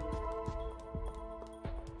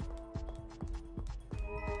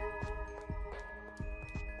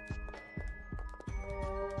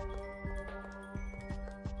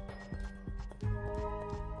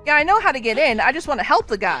 Yeah, I know how to get in. I just want to help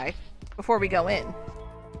the guy before we go in.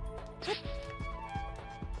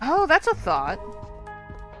 Oh, that's a thought.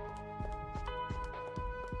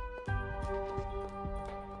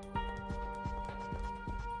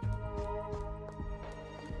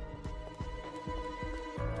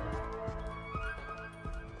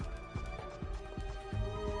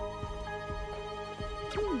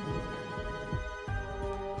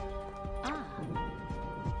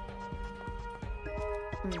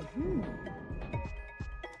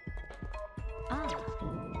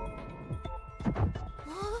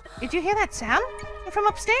 Did you hear that sound? They're from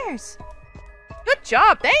upstairs. Good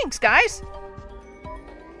job, thanks, guys.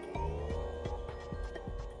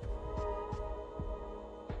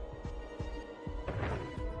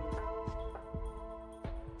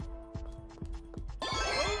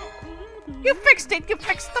 You fixed it! You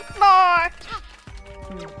fixed the floor!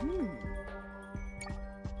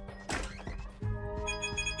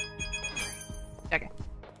 Okay.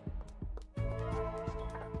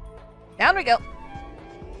 Down we go.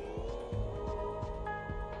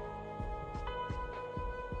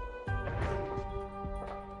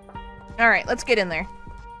 Alright, let's get in there.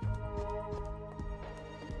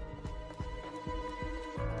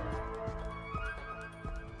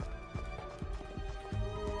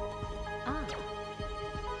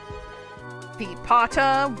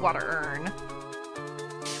 Peapata water urn.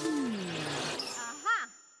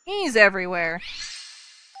 He's everywhere.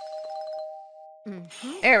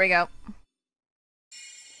 There we go.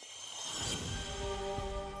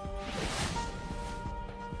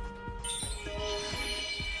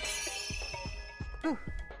 Ooh.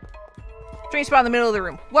 Strange spot in the middle of the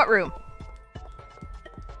room. What room?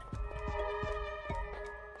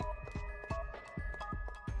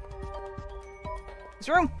 This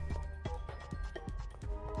room.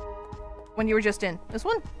 One you were just in. This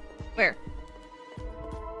one? Where?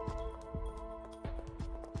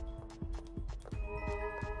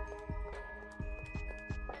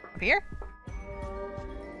 Up here?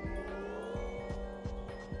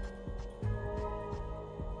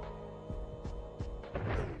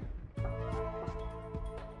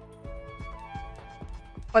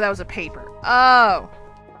 Oh, that was a paper. Oh.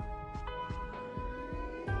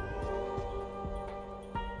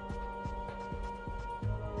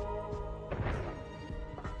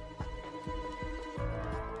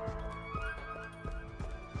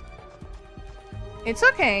 It's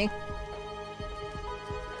okay.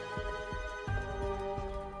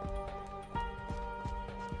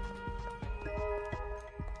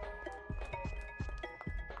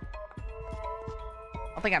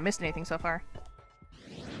 I don't think I missed anything so far.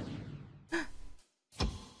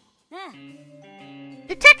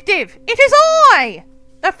 Detective! It is I!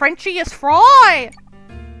 The Frenchiest Fry!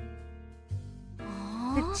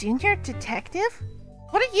 The junior detective?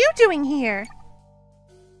 What are you doing here?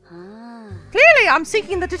 Clearly I'm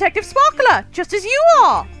seeking the Detective Sparkler, just as you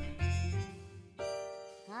are!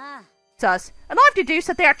 It's us, and I've deduced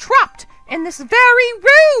that they are trapped in this very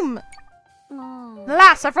room!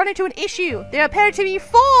 Alas, I've run into an issue. There appear to be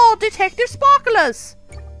 4 Detective Sparklers!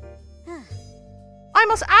 I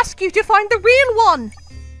must ask you to find the real one.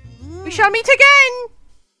 We shall meet again.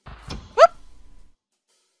 Whoop.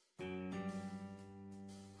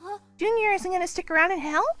 Junior isn't gonna stick around and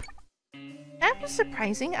help? That was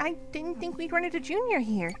surprising. I didn't think we'd run into Junior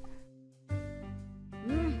here.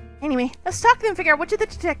 Anyway, let's talk to them and figure out which of the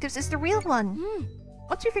detectives is the real one.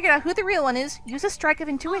 Once we figure out who the real one is, use a strike of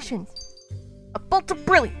intuition. A bolt of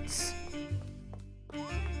brilliance.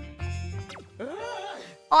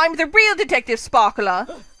 I'm the real Detective Sparkler.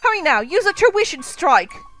 Hurry now, use a tuition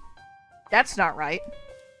strike. That's not right.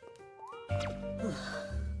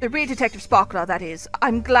 The real Detective Sparkler, that is.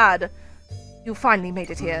 I'm glad you finally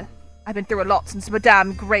made it here. I've been through a lot since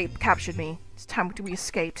Madame Grape captured me. It's time we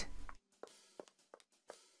escaped.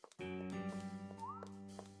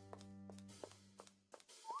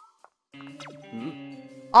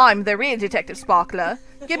 I'm the real Detective Sparkler.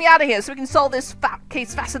 Get me out of here so we can solve this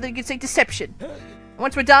case faster than you can say deception. And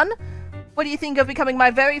once we're done, what do you think of becoming my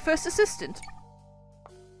very first assistant?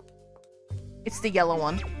 It's the yellow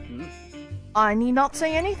one. I need not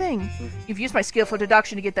say anything. You've used my skillful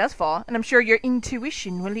deduction to get thus far, and I'm sure your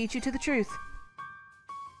intuition will lead you to the truth.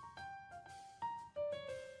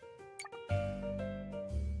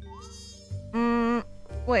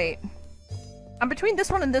 Wait. I'm between this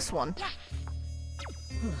one and this one.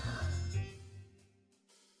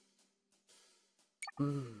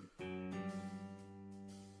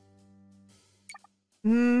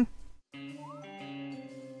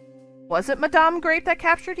 Was it Madame Grape that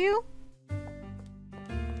captured you?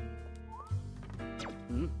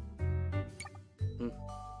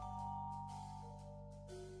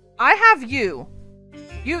 I have you.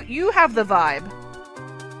 You have the vibe.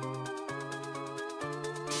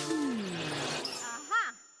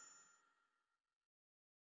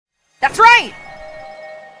 That's right!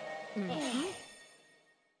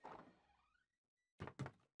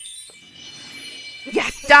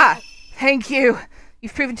 Yes, da! Thank you.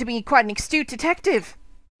 You've proven to be quite an astute detective.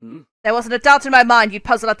 There wasn't a doubt in my mind you'd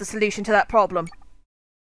puzzle out the solution to that problem.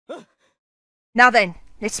 Now then,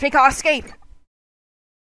 let's make our escape.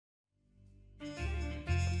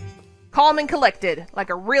 Calm and collected, like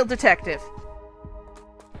a real detective.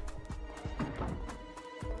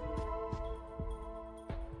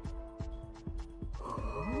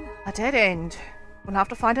 A dead end. We'll have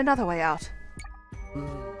to find another way out.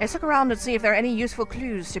 Let's look around and see if there are any useful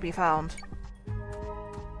clues to be found.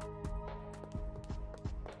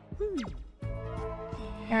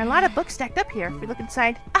 There are a lot of books stacked up here. If we look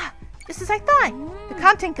inside... Ah! Just as I thought! The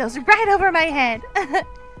content goes right over my head!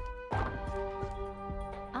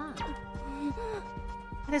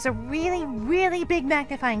 It is a really, really big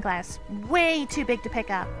magnifying glass. Way too big to pick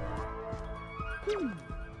up.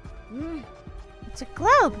 It's a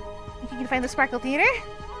globe! Think you can find the Sparkle Theater?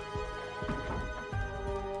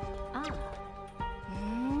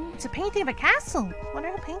 It's a painting of a castle. Wonder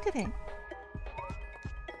who painted it.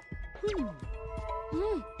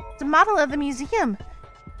 It's a model of the museum.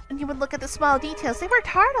 And you would look at the small details. They worked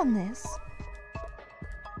hard on this.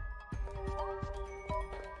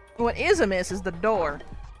 What is amiss is the door.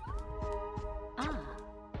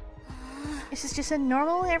 This is just a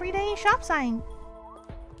normal, everyday shop sign.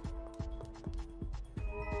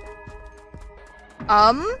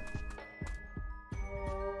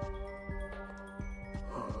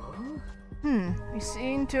 We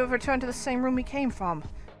seem to have returned to the same room we came from.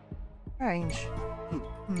 Strange.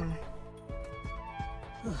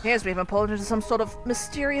 Appears we've been pulled into some sort of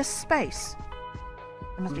mysterious space.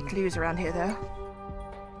 There must be clues around here, though.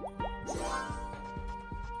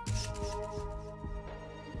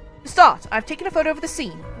 To start, I've taken a photo of the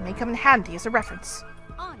scene. It may come in handy as a reference.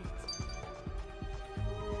 On it.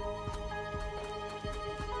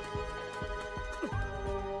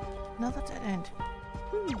 Another dead end.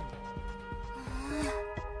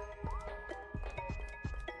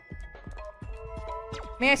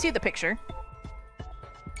 May I see the picture?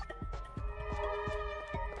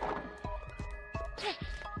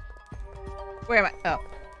 Where am I? Oh.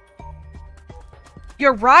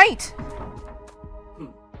 You're right!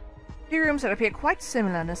 Two rooms that appear quite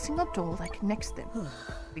similar and a single door that connects them.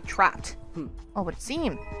 Be trapped. Oh, would it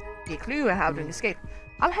seem? Be a clue on how to escape.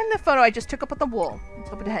 I'll hang the photo I just took up on the wall.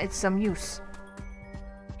 Let's hope it has some use.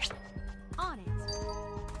 On it.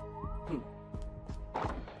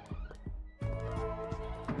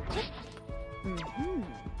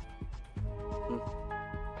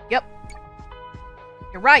 Yep.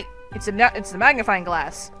 You're right. It's the magnifying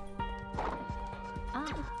glass.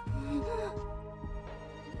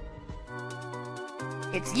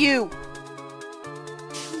 It's you.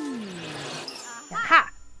 Aha,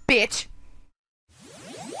 bitch.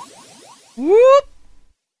 Whoop.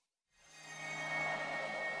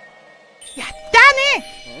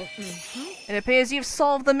 It appears you've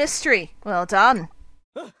solved the mystery. Well done.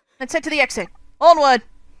 Let's head to the exit. Onward!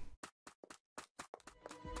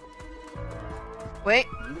 Wait.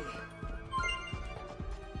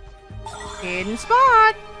 Hidden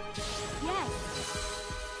spot! Yes.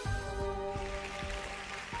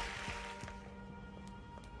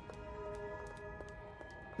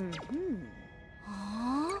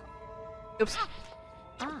 Oops.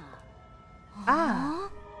 Ah.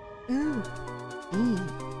 Ooh.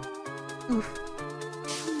 Oof.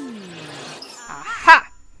 Aha!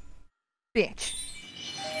 Bitch.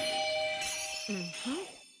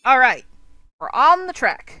 Alright. We're on the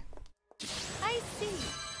track. I see.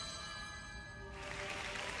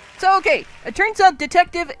 So, okay. It turns out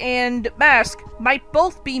Detective and Mask might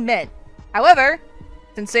both be men. However,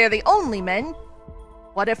 since they're the only men,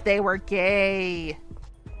 what if they were gay?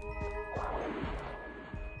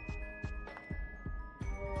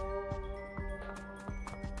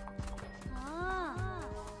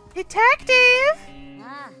 Detective!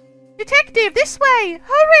 Detective, this way!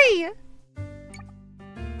 Hurry!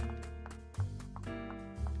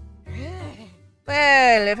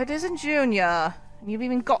 Well, if it isn't Junior, you've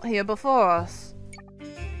even got here before us.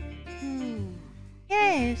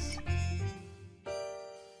 Yes.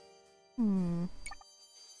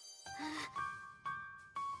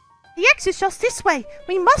 The exit's just this way.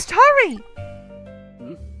 We must hurry!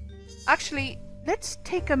 Actually, let's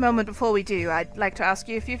take a moment before we do. I'd like to ask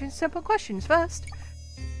you a few simple questions first.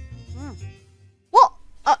 What?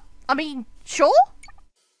 I mean, sure?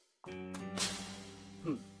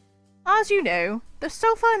 As you know, the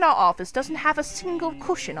sofa in our office doesn't have a single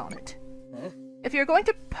cushion on it. If you're going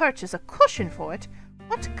to purchase a cushion for it,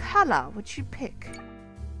 what color would you pick?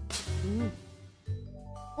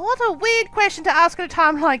 What a weird question to ask at a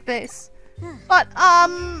time like this. But,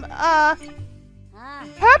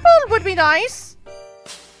 purple would be nice.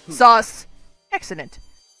 Sus. Excellent.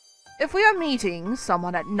 If we are meeting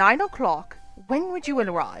someone at 9 o'clock, when would you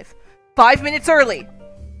arrive? 5 minutes early.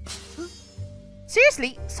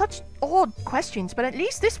 Seriously, such odd questions, but at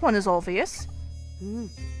least this one is obvious.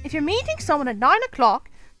 If you're meeting someone at 9 o'clock,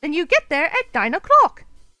 then you get there at 9 o'clock.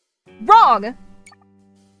 Wrong!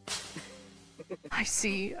 I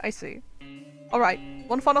see. Alright,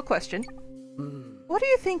 one final question. What do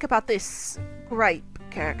you think about this Grape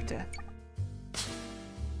character?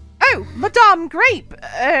 Oh, Madame Grape!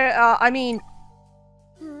 I mean...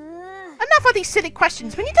 Enough of these silly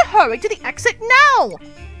questions. We need to hurry to the exit now!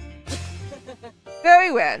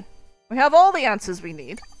 Very well. We have all the answers we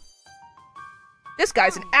need. This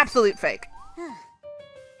guy's an absolute fake.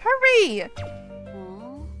 Hurry!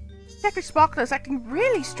 Detective Sparkler is acting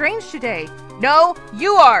really strange today. No,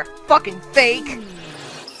 you are fucking fake!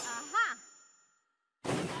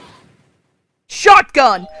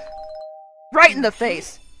 Shotgun! Right in the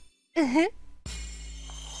face.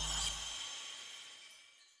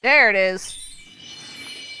 There it is.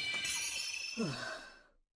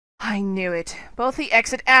 I knew it. Both the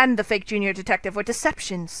exit and the fake junior detective were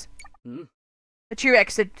deceptions. The true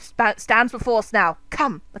exit stands before us now.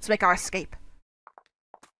 Come, let's make our escape.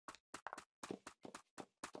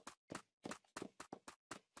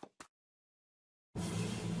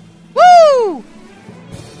 Woo!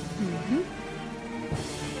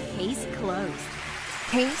 Case closed.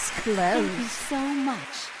 Case closed. Thank you so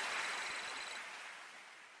much.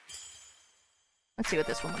 Let's see what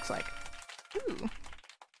this one looks like. Ooh.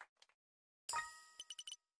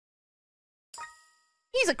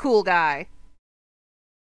 He's a cool guy.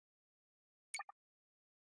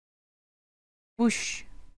 Whoosh.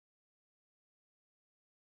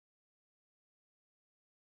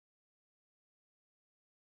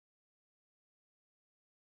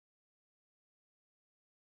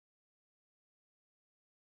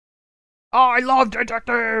 Oh, I love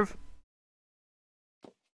Detective!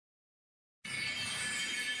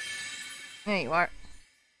 There you are.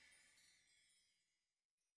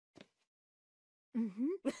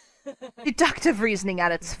 Deductive reasoning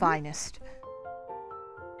at its finest.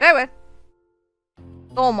 Anyway.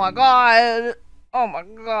 Oh my god. Oh my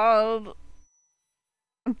god.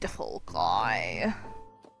 Devil guy.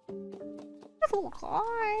 Devil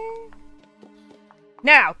guy.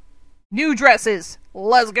 Now, new dresses.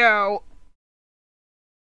 Let's go.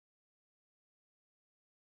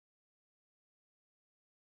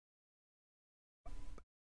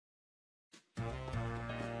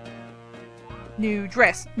 New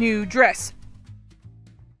dress, new dress.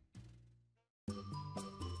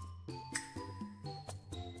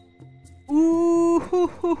 Ooh, hoo,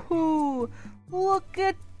 hoo, hoo. Look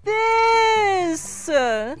at this!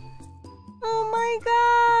 Oh my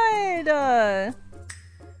god!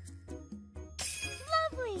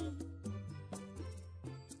 Lovely!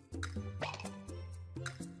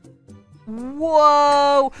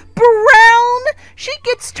 Whoa! Brown? She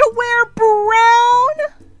gets to wear brown?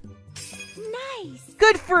 Nice.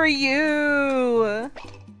 Good for you!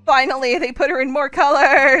 Finally, they put her in more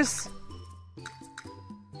colors!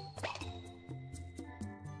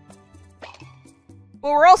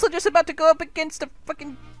 Well, we're also just about to go up against a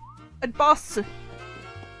boss. Okay,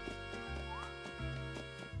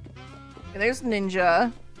 there's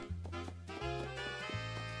Ninja.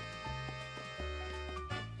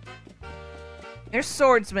 There's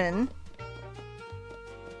Swordsman.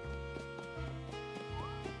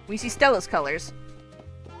 We see Stella's colors.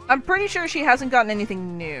 I'm pretty sure she hasn't gotten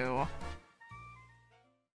anything new.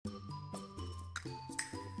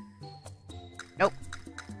 Nope.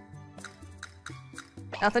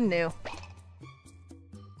 Nothing new.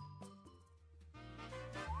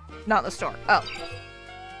 Not in the store. Oh.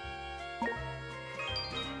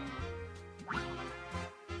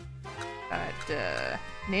 Got,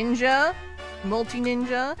 Ninja.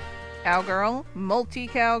 Multi-ninja. Cowgirl.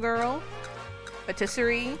 Multi-cowgirl.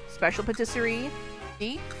 Patisserie. Special patisserie.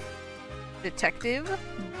 Thief. Detective.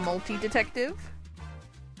 Multi-detective.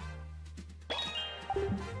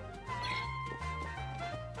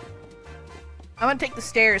 I'm gonna take the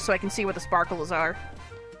stairs so I can see where the sparkles are.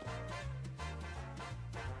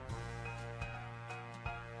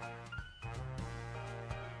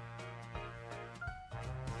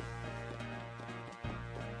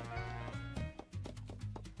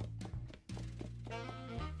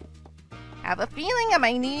 Have a feeling I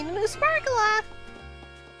might need a new sparkler.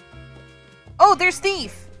 Oh, there's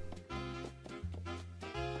Thief!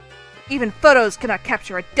 Even photos cannot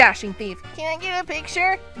capture a dashing thief. Can I get a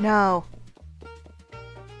picture? No.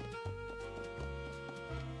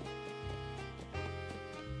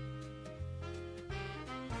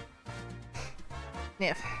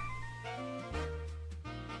 Sniff.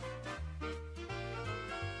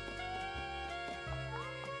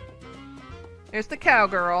 There's the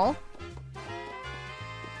cowgirl.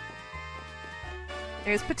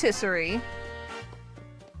 There's patisserie.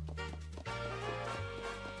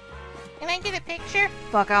 Can I get a picture?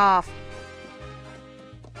 Fuck off.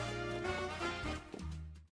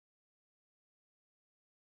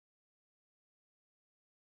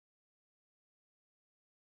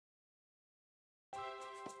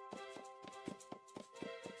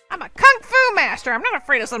 I'm a kung fu master. I'm not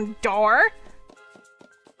afraid of some door.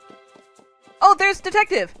 Oh, there's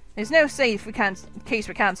detective. There's no safe case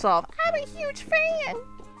we can't solve. I'm a huge fan.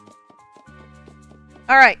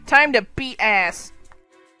 All right, time to beat ass.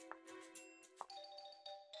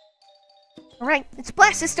 All right, let's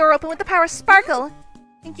blast this door open with the power of sparkle.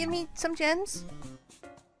 And give me some gems.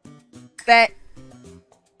 Bet.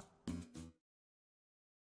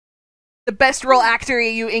 The best role actor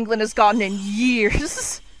EU England has gotten in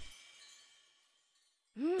years.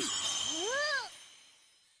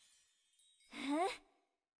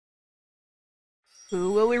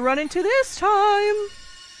 Who will we run into this time?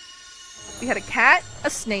 We had a cat, a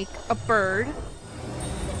snake, a bird.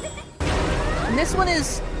 And this one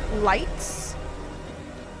is lights.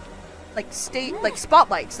 Like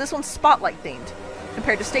spotlights. This one's spotlight themed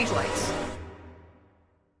compared to stage lights.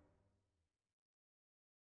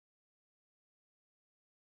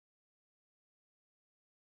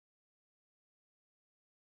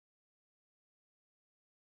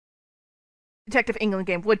 Detective England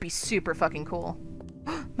game would be super fucking cool.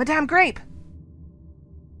 Madame Grape!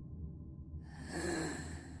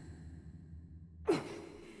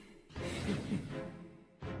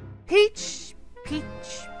 Peach, Peach,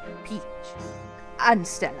 Peach. And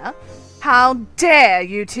Stella, how dare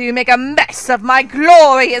you two make a mess of my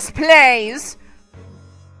glorious plays!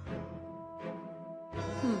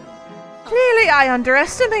 Clearly I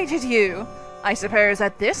underestimated you. I suppose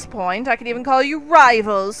at this point I could even call you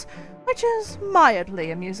rivals, which is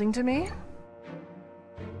mildly amusing to me.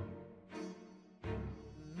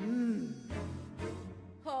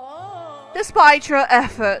 Despite your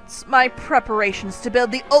efforts, my preparations to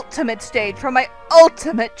build the ultimate stage for my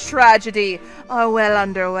ultimate tragedy are well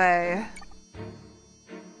underway.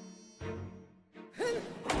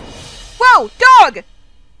 Whoa, dog!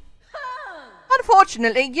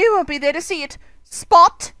 Unfortunately, you won't be there to see it.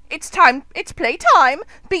 Spot, it's playtime.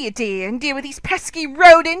 Be a dear and deal with these pesky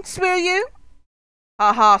rodents, will you?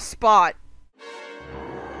 Haha, Spot.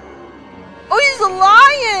 Oh, he's a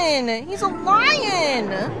lion! He's a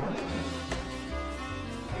lion!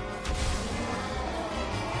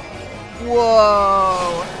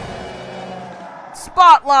 Whoa!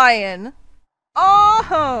 Spot lion!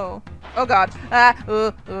 Oh! Oh god. Ah!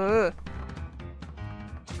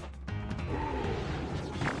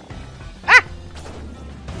 Ah!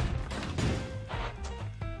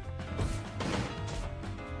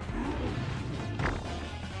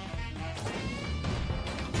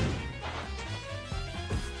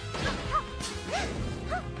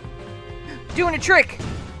 Doing a trick.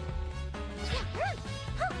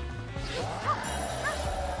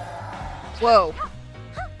 Whoa.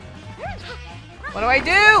 What do I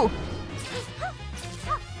do?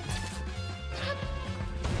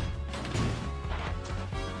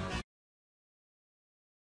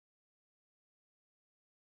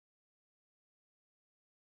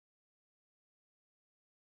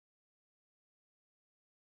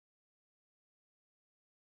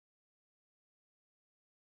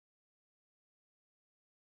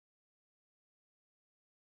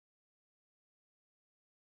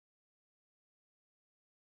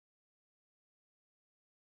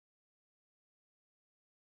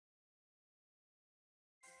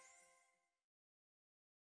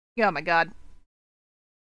 Oh my god.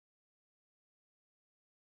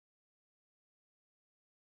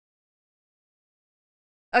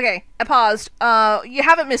 Okay, I paused. You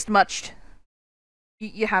haven't missed much.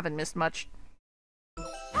 You haven't missed much.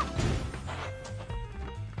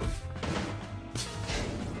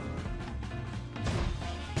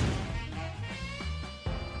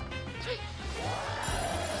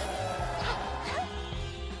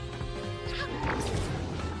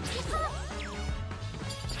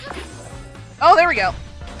 Oh, there we go.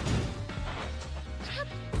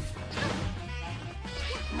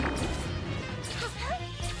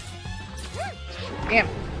 Damn.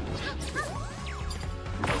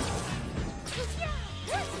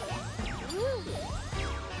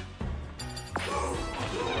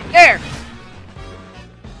 There.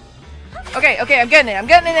 Okay, I'm getting it. I'm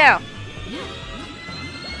getting it now.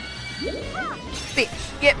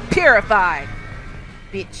 Bitch, get purified.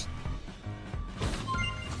 Bitch.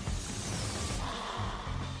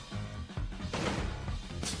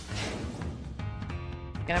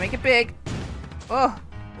 Gonna make it big. Oh.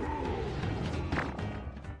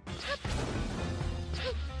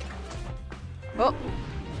 Oh.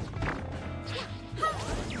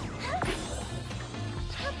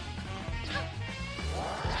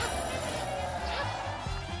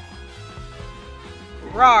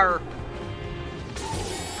 Rawr.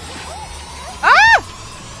 Ah!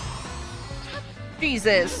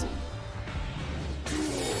 Jesus.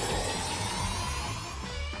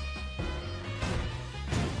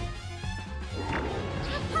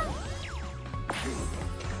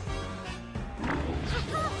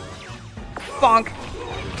 Bonk.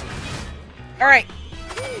 Alright.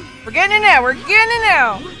 We're getting it now. We're getting it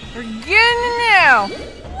now. We're getting it now.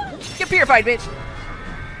 Get purified, bitch.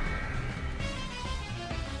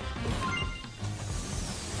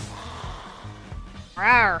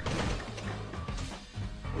 Rawr.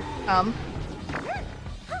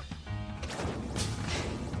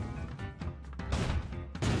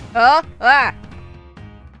 Ah.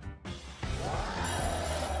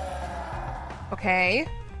 Okay.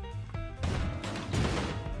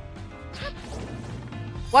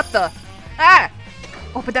 What the? Ah!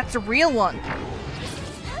 Oh, but that's a real one.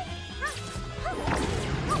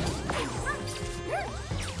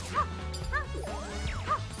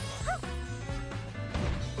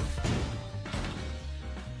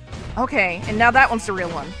 Okay, and now that one's the real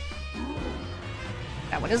one.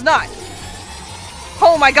 That one is not.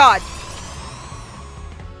 Oh my god!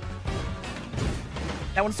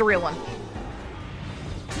 That one's the real one.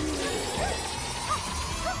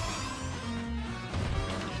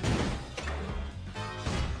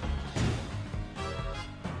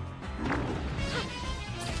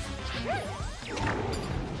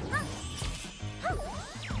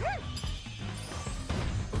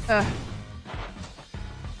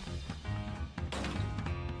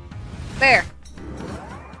 There.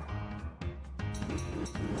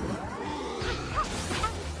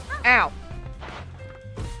 Ow.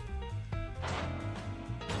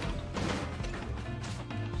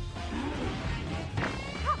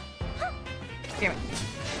 Damn it.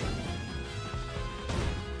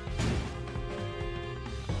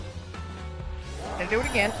 Gonna do it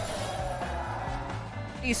again.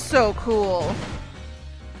 He's so cool.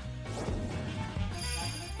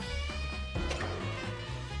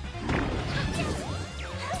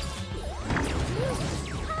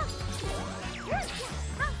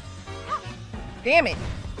 Damn it.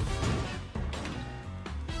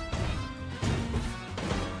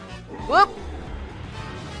 Whoop.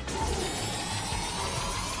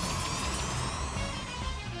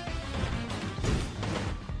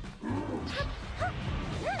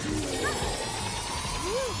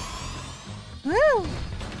 Woo.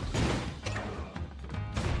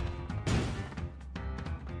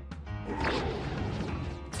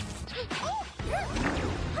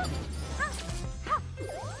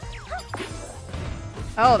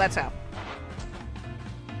 Oh, that's how.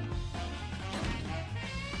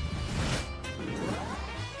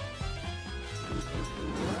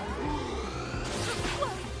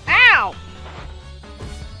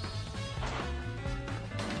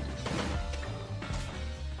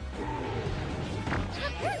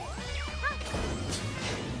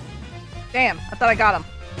 Damn, I thought I got him.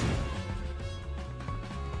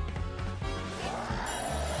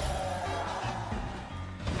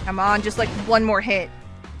 Come on, just like one more hit.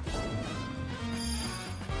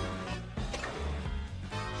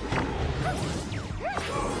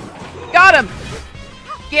 Got him!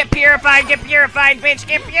 Get purified, bitch,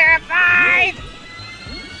 get purified!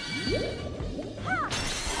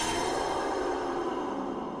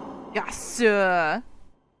 Yes!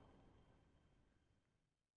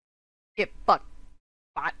 Get fucked,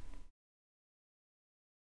 bot.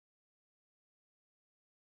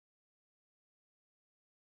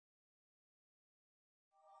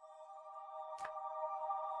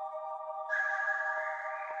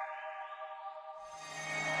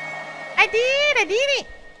 I did it!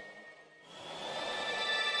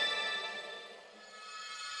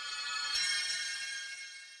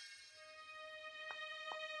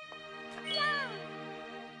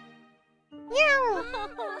 Yeah.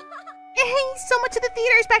 Hey, so much of the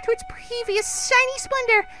theater is back to its previous shiny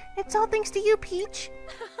splendor. It's all thanks to you, Peach.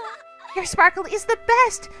 Your sparkle is the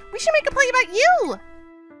best. We should make a play about you.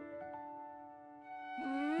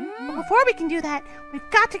 But before we can do that, we've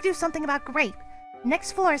got to do something about Grape.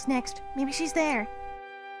 Next floor is next. Maybe she's there.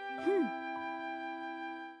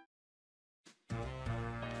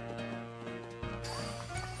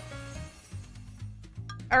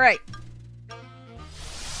 Alright.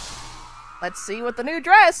 Let's see what the new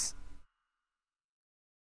dress.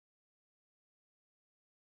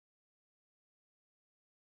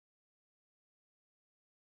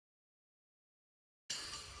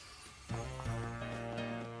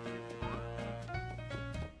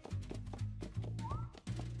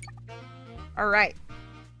 Alright.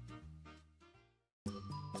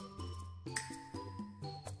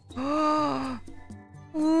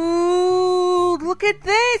 Ooh, look at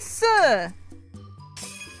this! Ha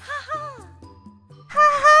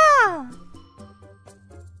ha!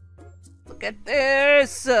 Look at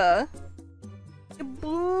this!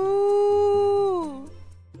 Blue!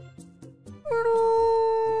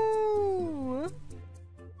 Blue!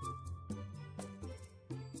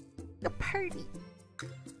 The party!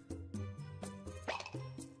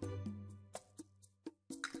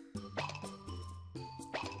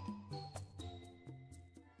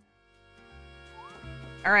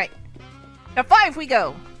 Alright. To 5 we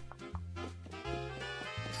go!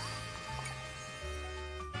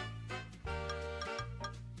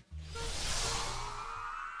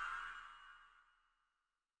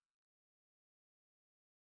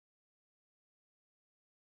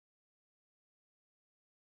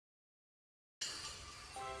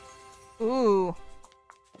 Ooh.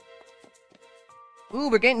 Ooh,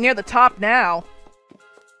 we're getting near the top now.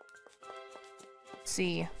 Let's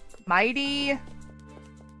see. Mighty.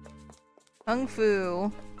 Kung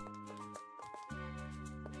Fu.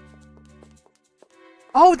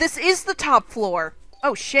 Oh, this is the top floor.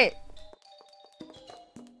 Oh, shit.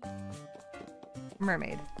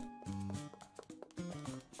 Mermaid.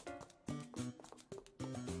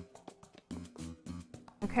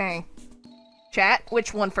 Okay. Chat,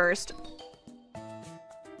 which one first?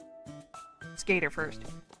 Skater first.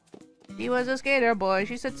 He was a skater boy.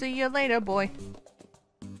 She said, see you later, boy.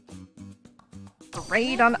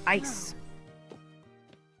 Parade on ice.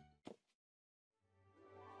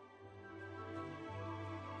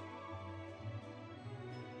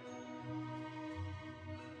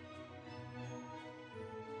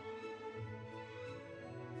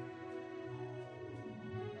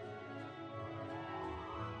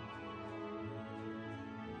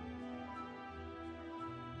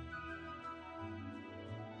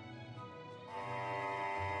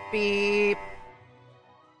 Beep.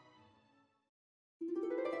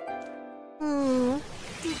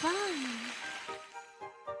 Divine.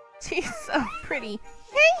 She's so pretty.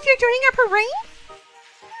 Hey, you're joining our parade?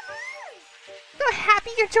 So happy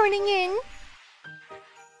you're joining in.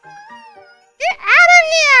 Get out of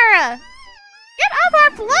here! Get off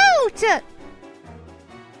our float!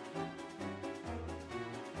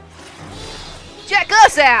 Check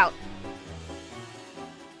us out!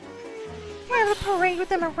 Have a parade with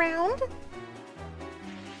them around?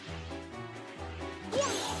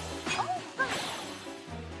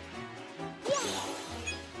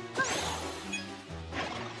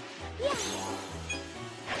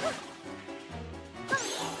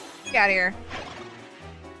 Get out of here.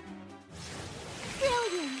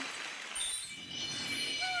 Brilliant.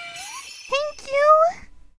 Thank you.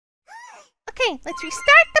 Okay, let's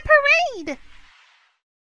restart the parade.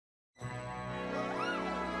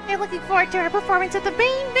 They're looking forward to our performance at the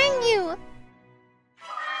main venue.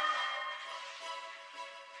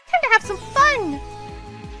 Time to have some fun.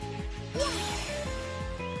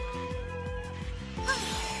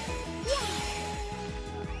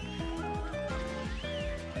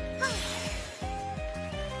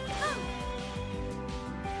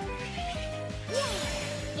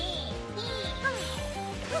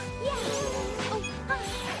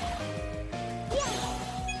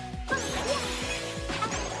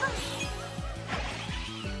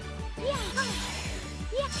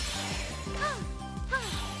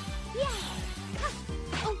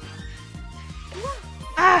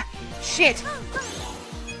 Shit!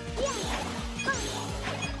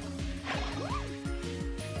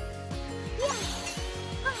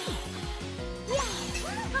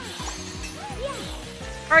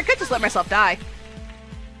 Or I could just let myself die.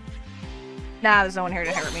 Nah, there's no one here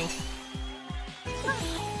to hurt me.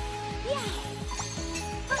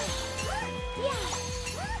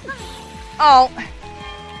 Oh!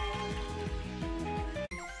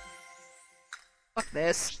 Fuck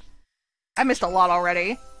this. I missed a lot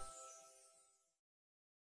already.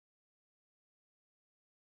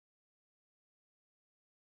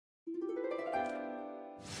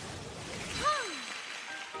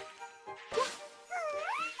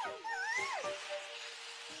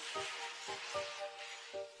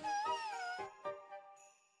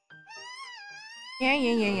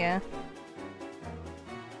 Yeah.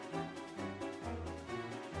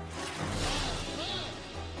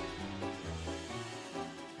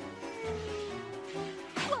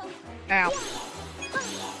 Ow.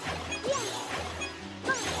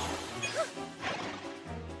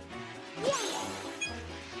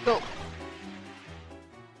 Go.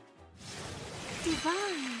 Divine.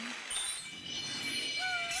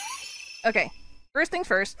 Okay. First things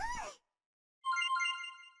first.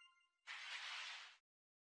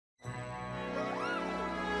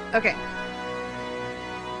 Okay.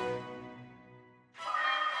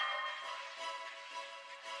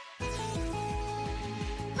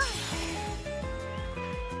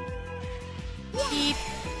 Beep.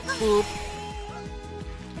 Boop.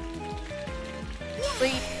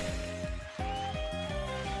 Sleep.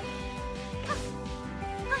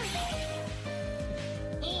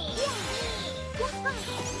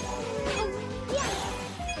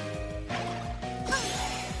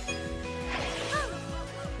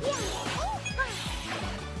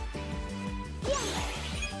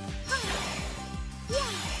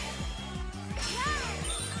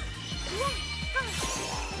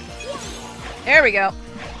 There we go.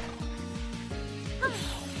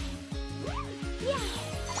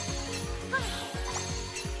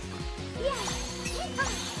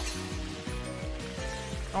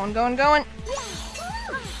 Going.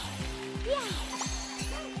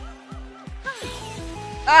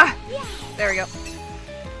 Ah! There we go.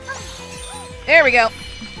 There we go.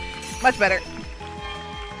 Much better.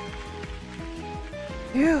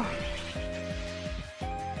 Phew.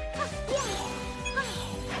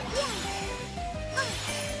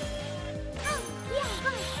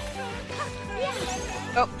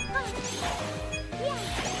 Oh.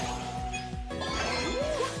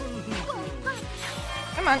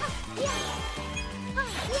 Come on.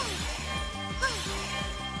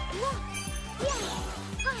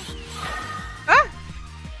 Ah!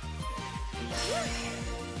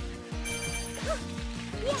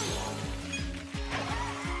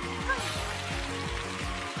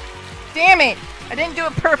 Damn it! I didn't do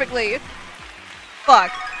it perfectly.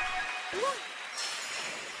 Fuck.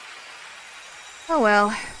 Oh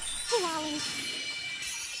well.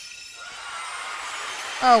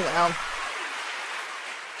 Oh well.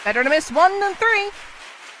 Better to miss 1 than 3.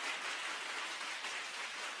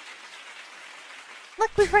 Look,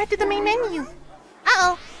 we've arrived at the main menu.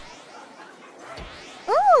 Uh-oh.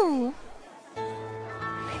 Ooh.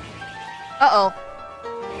 Uh-oh.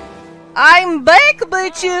 I'm back,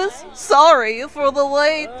 bitches! Sorry for the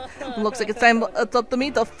wait. Looks like it's up to me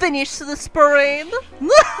to finish this parade.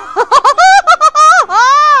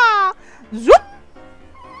 Zoop!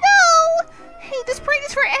 No! Hey, this parade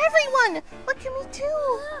is for everyone! What can we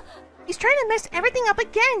do? He's trying to mess everything up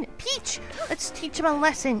again! Peach! Let's teach him a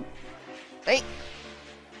lesson. Wait.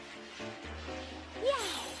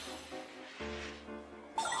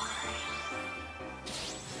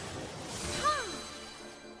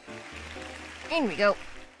 In we go.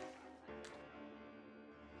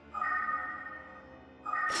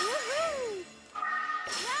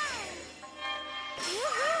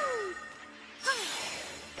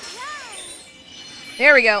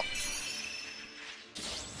 There we go.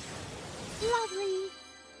 Lovely.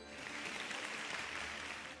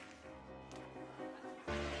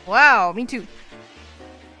 Wow, me too.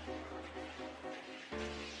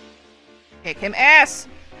 Kick him ass.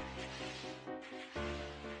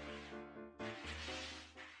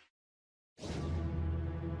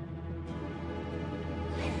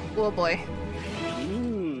 Oh boy.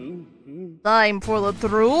 Time for the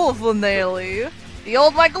true finale. The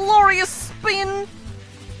old my glorious spin.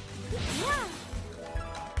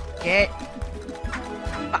 Get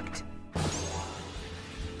fucked.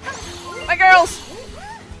 My girls!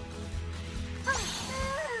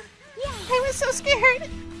 I was so scared.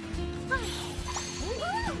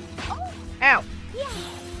 Ow.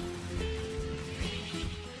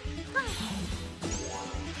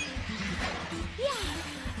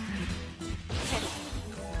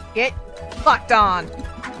 Locked on.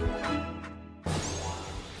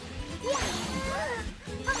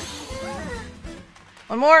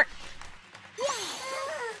 One more.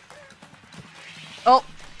 Oh.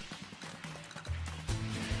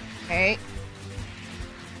 Okay.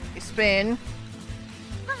 You spin.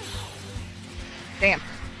 Damn.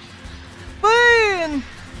 Spin!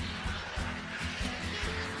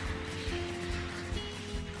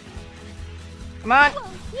 Come on.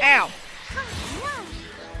 Ow.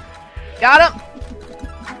 Got him.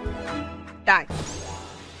 Die.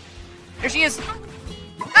 There she is.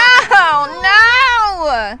 Oh,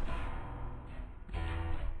 no!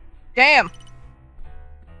 Damn.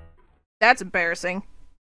 That's embarrassing.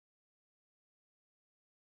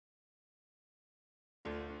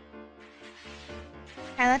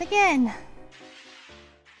 Try that again.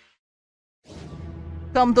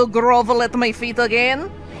 Come to grovel at my feet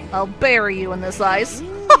again? I'll bury you in this ice.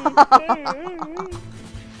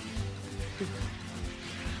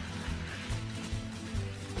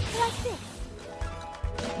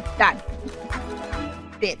 Die.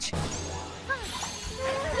 Bitch.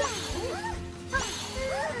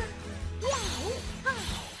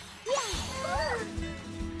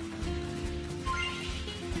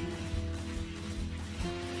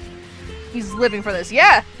 He's living for this.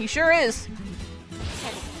 Yeah, he sure is.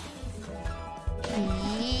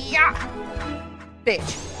 Yeah.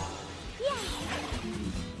 Bitch.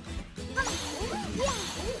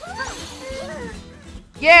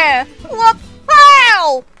 Yeah. Whoop.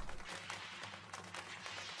 Ow!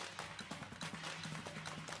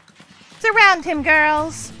 Surround him,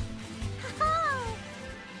 girls.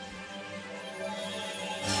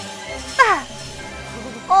 Ah.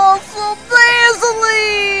 Oh, so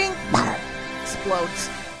dazzling! Explodes.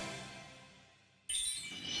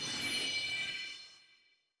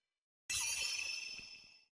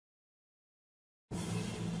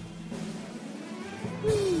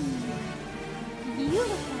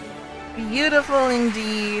 Beautiful. Beautiful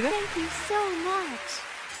indeed. Thank you so much.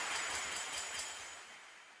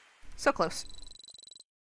 So close.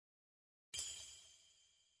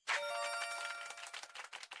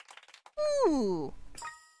 Ooh.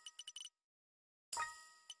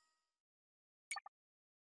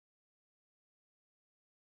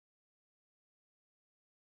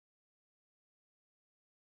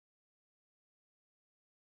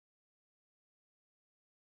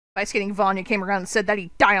 Ice Skating Vanya came around and said that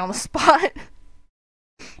he'd die on the spot.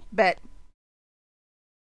 Bet.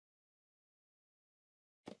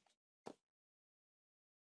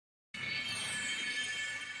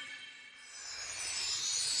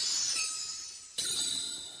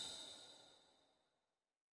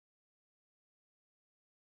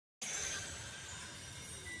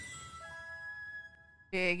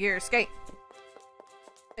 Figure skate.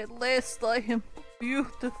 At least I am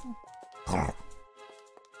beautiful.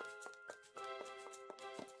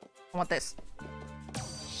 I want this.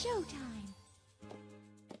 Showtime.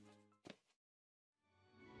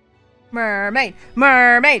 Mermaid!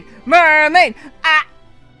 Mermaid! Mermaid! Ah!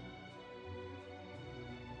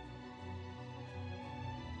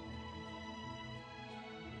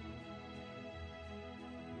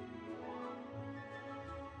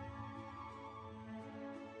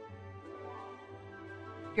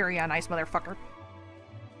 Fury on ice, motherfucker.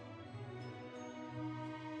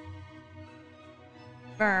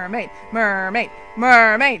 Mermaid! Mermaid!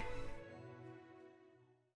 Mermaid!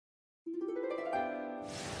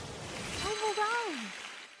 Hold on.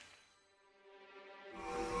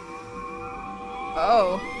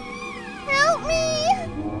 Oh. Help me!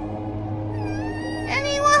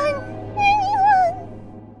 Anyone! Anyone!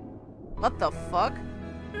 What the fuck?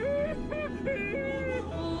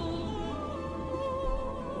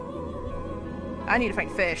 I need to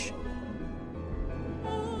find fish.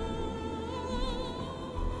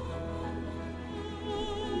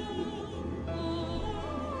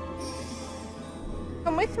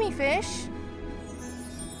 Come with me, fish.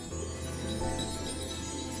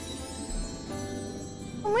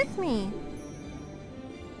 Come with me.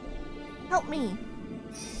 Help me.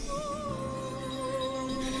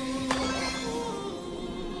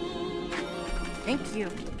 Thank you.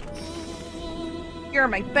 You're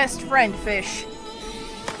my best friend, fish.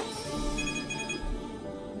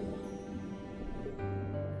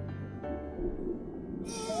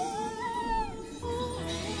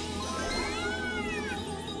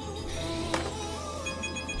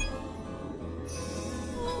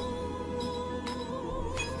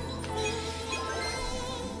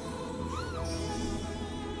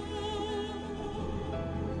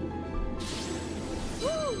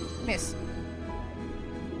 Miss.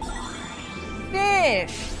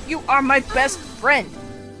 Fish! You are my best friend!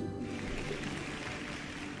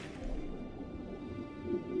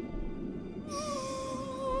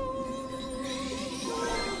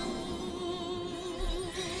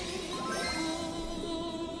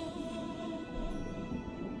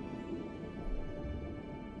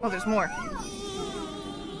 Oh, there's more.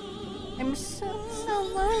 I'm so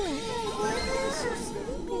lonely. Why am I so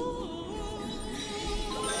sleepy?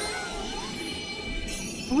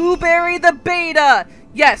 Blueberry the beta!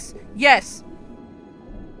 Yes! Yes!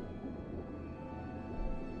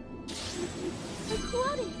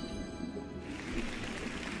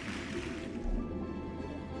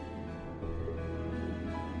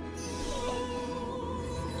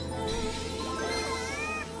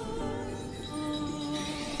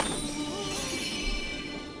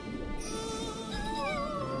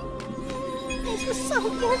 This was so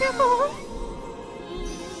beautiful!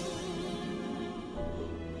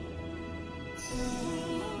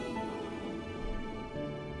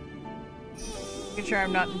 Making sure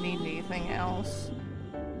I'm not needing anything else.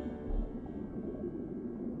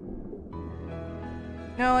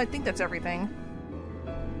 No, I think that's everything.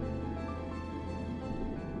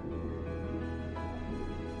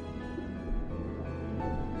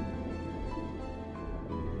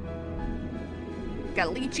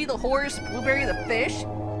 Got Lychee the horse, Blueberry the fish.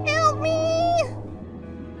 Help me!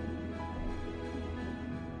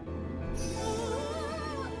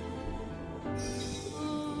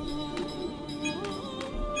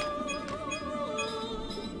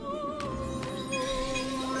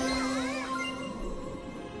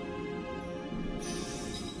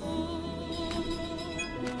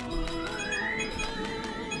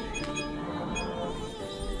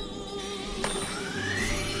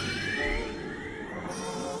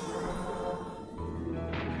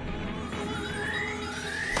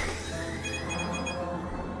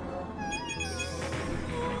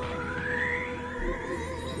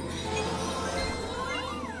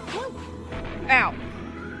 Ow.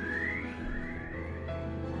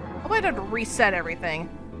 I might have to reset everything.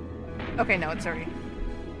 Okay, no, it's already...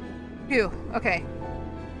 Phew, okay.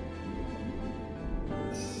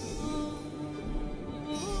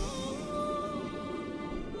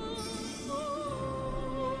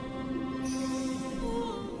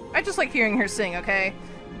 I just like hearing her sing, okay?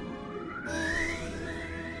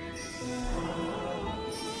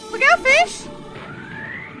 Look out, fish!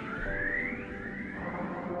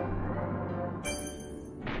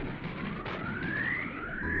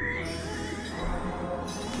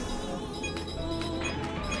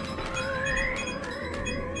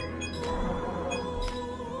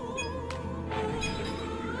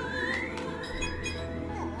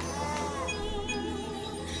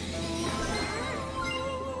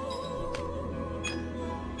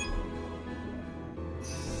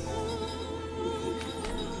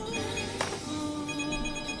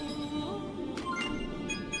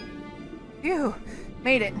 Phew,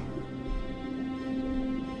 made it.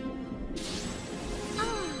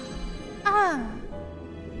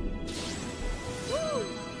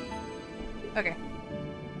 Okay.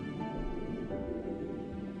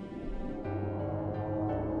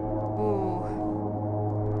 Ooh.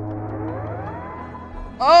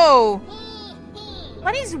 Oh!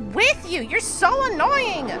 What is with you? You're so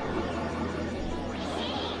annoying!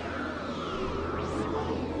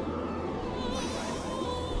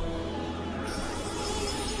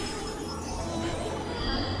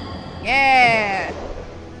 Yeah!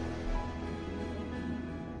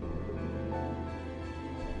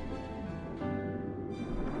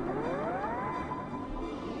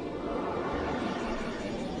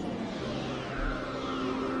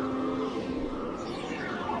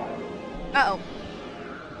 Uh-oh.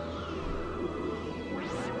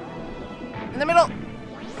 In the middle!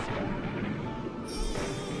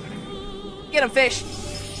 Get him, fish!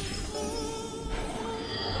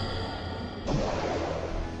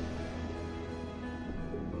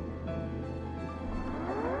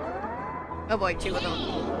 Oh boy, two of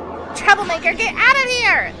them. Troublemaker, get out of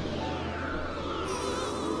here!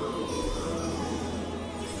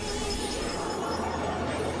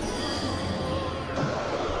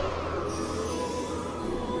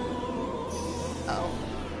 Uh-oh.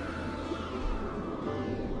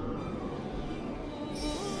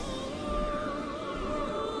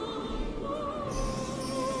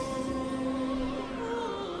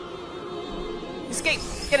 Escape!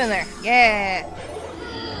 Get in there. Yeah!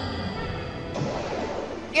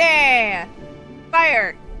 Yeah!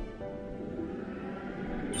 Fire!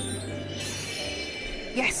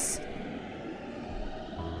 Yes!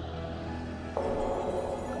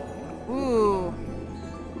 Ooh.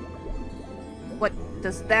 What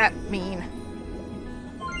does that mean?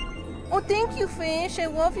 Oh, thank you, fish. I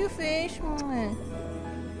love you, fish. Mwah.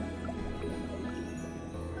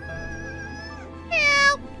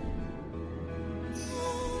 Help!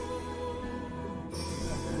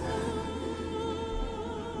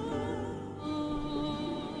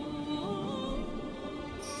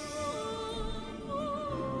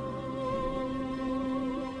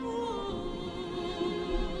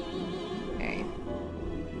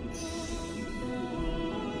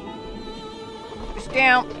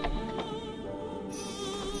 down.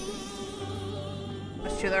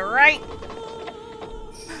 Push to the right.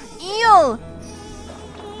 Eel!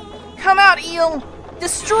 Come out, eel!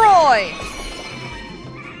 Destroy!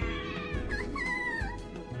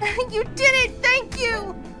 You did it! Thank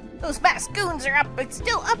you! Those masked goons are up, but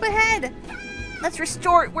still up ahead! Let's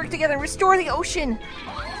work together and restore the ocean!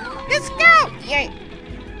 Let's go! Yay!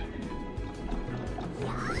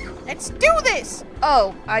 Let's do this!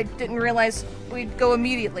 Oh, I didn't realize we'd go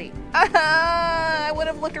immediately. I would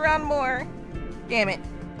have looked around more. Damn it.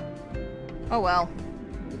 Oh well.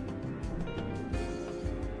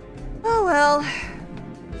 Oh well.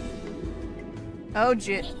 Oh,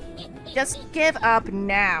 just give up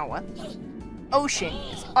now. Ocean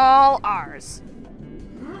is all ours.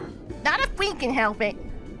 Not if we can help it.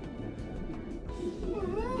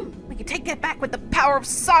 We can take it back with the power of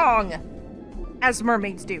song, as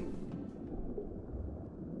mermaids do.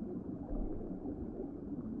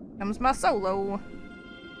 Comes my solo.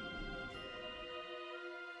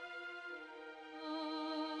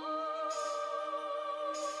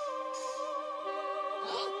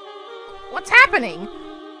 What's happening?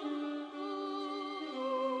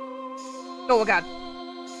 Oh god.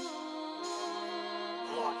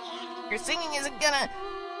 Your singing isn't gonna...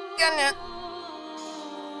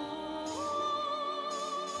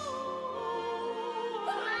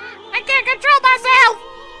 I can't control myself!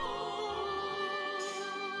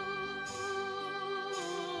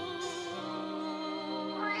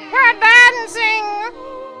 We're advancing!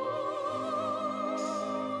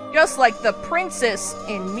 Just like the princess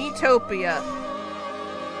in Metopia.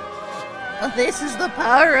 Oh, this is the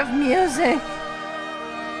power of music.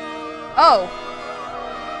 Oh.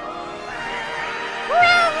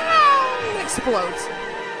 Explodes.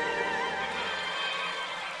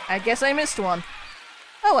 I guess I missed one.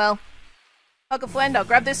 Oh well. Uncle Flend, I'll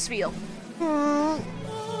grab this spiel.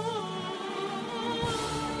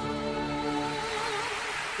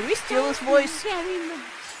 Did we steal this voice?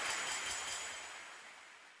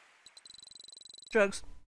 Drugs.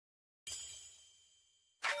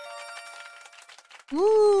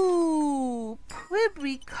 Ooh,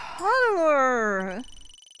 pretty color.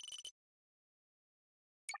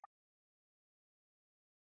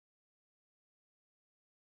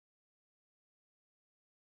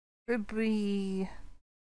 Pretty.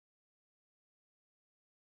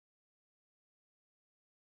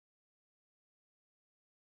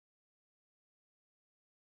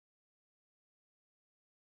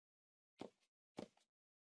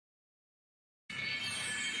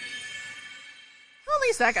 Well, at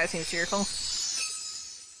least that guy seems cheerful.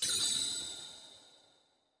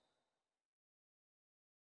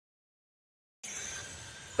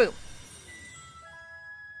 Boom.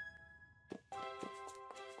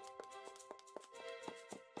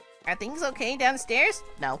 Are things okay downstairs?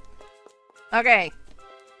 No. Okay.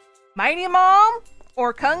 Mighty Mom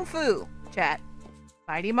or Kung Fu? Chat.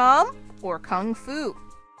 Mighty Mom or Kung Fu?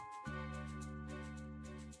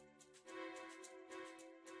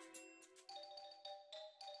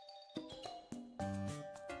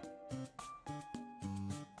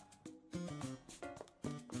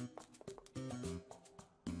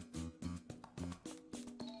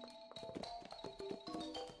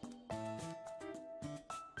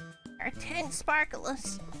 Our 10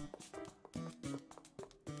 sparklers.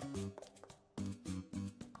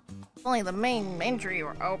 Only the main entry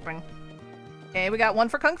were open. Okay, we got one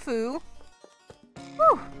for Kung Fu.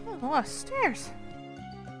 Whew, that's a lot of stairs.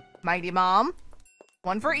 Mighty Mom.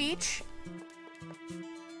 One for each.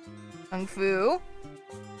 Kung Fu.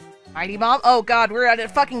 Mighty Mom. Oh god, we're at a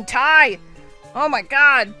fucking tie! Oh my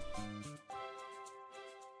god!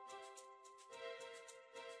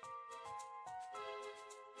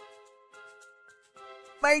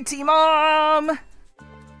 Mighty Mom!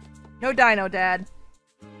 No Dino Dad.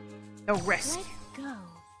 No risk. Let's go.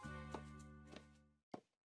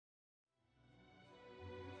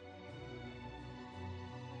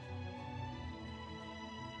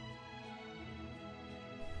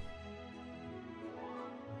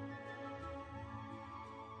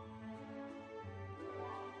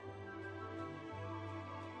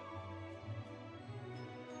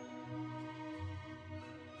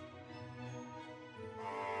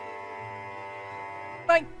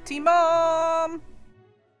 Mighty Mom!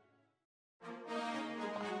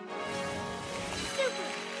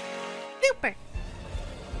 Super!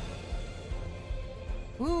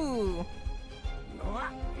 Ooh.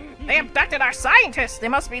 They abducted our scientists! They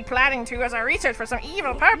must be planning to use our research for some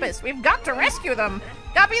evil purpose! We've got to rescue them!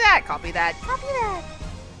 Copy that! Copy that! Copy that!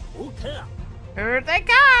 Okay. Here they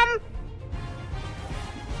come!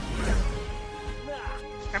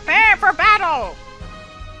 Prepare for battle!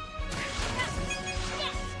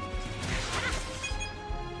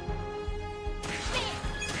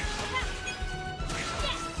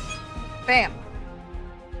 Bam.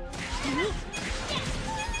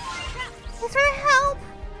 Thanks for the help.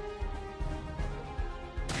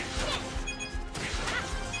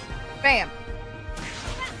 Bam.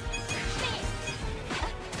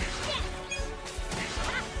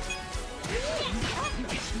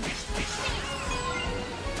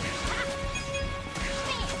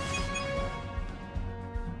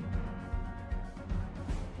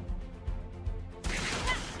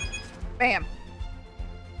 Bam.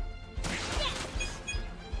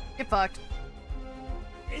 Get fucked.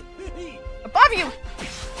 Above you!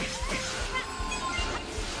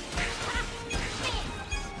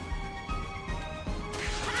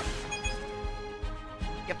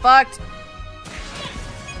 Get fucked.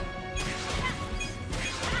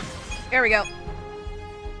 There we go.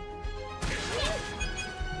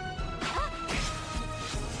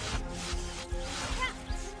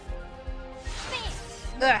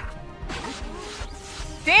 Ugh.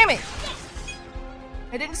 Damn it!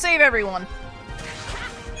 I didn't save everyone.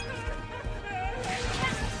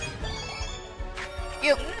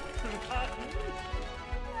 You.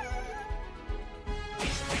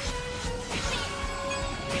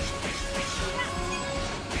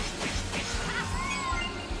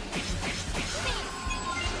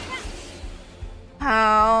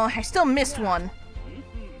 Oh, I still missed one.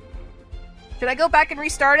 Should I go back and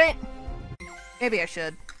restart it? Maybe I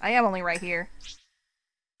should. I am only right here.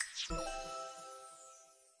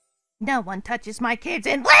 No one touches my kids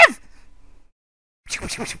and live!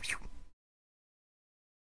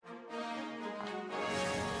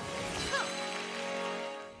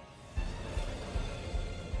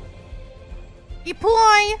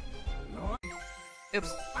 Deploy!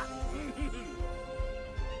 Oops.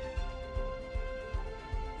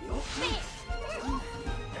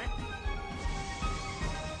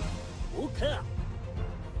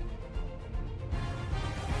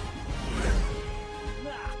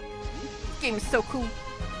 This game is so cool.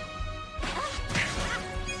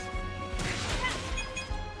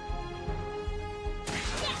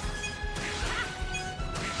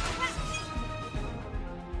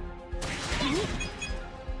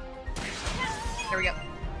 There we go.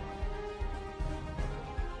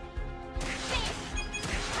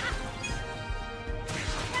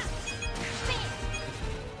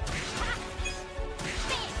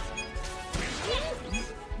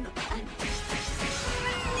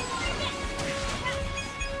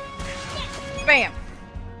 Bam!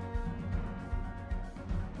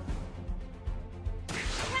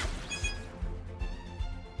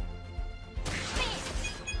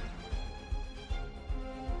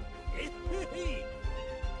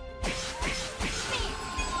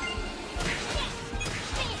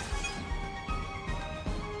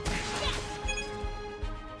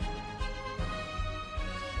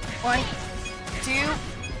 One, two,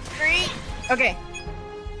 three. Okay.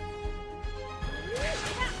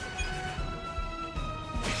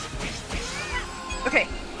 Okay.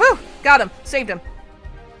 Whew! Got him. Saved him.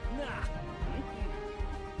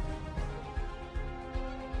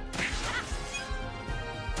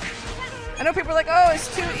 I know people are like, oh,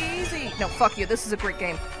 it's too easy. No, fuck you. This is a great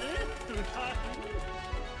game.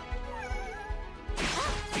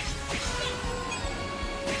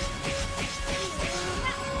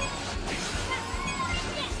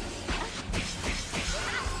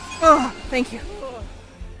 Oh, thank you.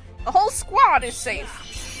 The whole squad is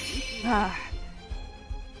safe. Ah.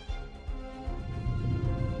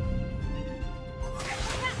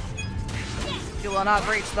 You will not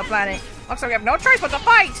reach the planet. Looks like we have no choice but to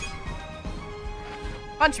fight!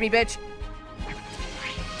 Punch me, bitch.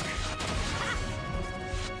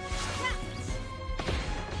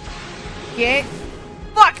 Get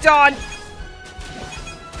fucked on!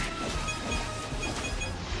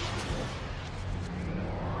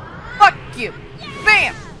 Fuck you!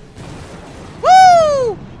 Bam!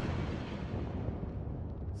 Woo!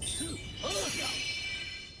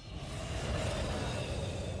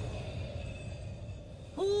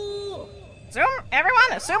 Zoom,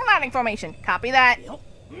 everyone, assume landing formation. Copy that.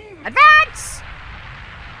 Advance!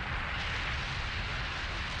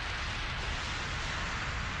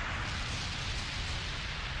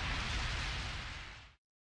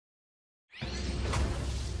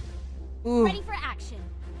 Ooh. Ready for action.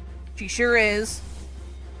 She sure is.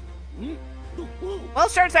 We'll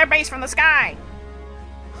search their base from the sky.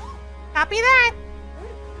 Copy that.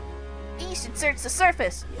 You should search the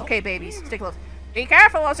surface. Okay, babies, stay close. Be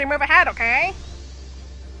careful as we move ahead, okay?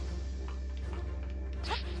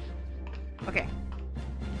 Okay.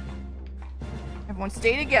 Everyone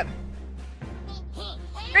stay together.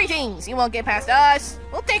 Greetings! You won't get past us.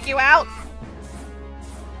 We'll take you out.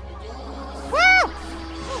 Woo!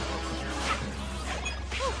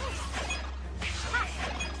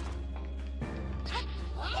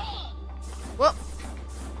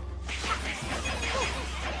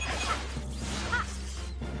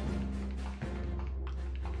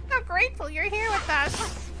 so grateful you're here with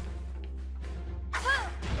us.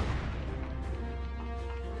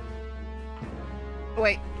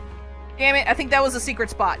 Wait. Damn it, I think that was a secret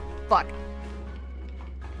spot. Fuck.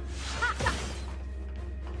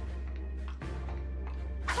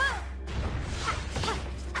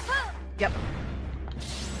 Yep.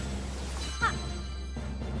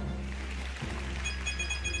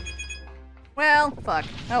 Well, fuck.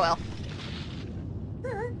 Oh well.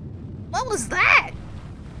 What was that?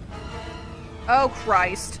 Oh,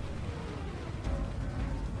 Christ.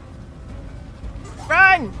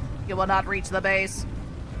 Run! You will not reach the base.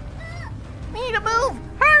 We need to move!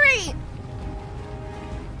 Hurry!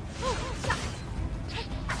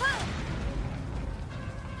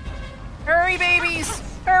 Hurry, babies!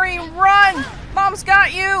 Hurry, run! Mom's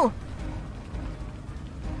got you!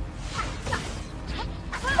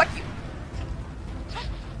 Fuck you.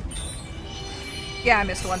 Yeah, I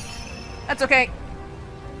missed one. That's okay.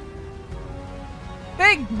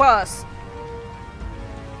 Big bus!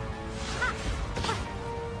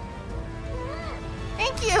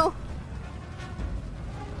 Thank you!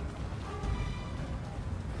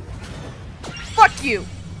 Fuck you!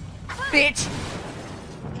 Bitch!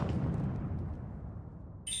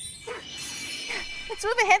 Let's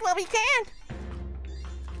move ahead while we can!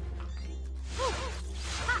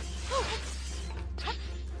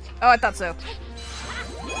 Oh, I thought so.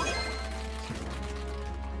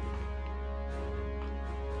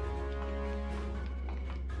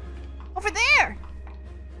 Over there!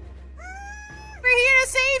 We're here to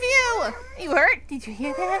save you! You hurt? Did you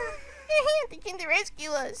hear that? They came to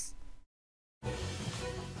rescue us.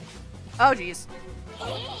 Oh, jeez.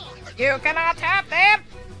 You cannot have them!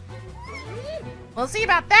 We'll see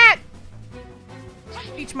about that!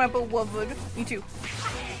 Peach, my beloved. Me too.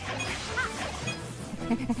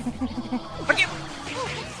 Fuck you!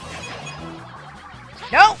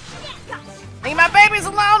 No! Leave my babies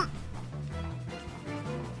alone!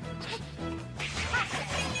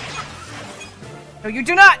 No, you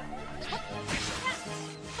do not!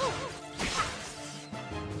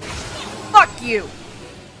 Fuck you!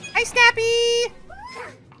 Hi, Snappy!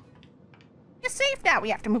 You're safe now. We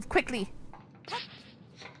have to move quickly.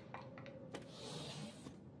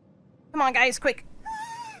 Come on, guys, quick.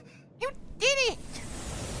 You did it!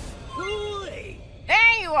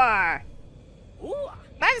 There you are!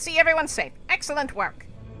 Glad to see everyone's safe. Excellent work.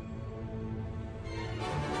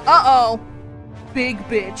 Uh-oh. Big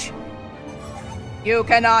bitch. You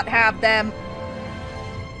cannot have them.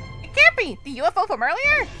 It can't be! The UFO from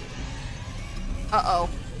earlier? Uh-oh.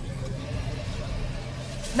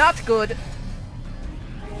 Not good.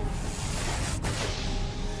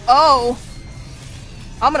 Oh.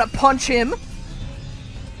 I'm gonna punch him.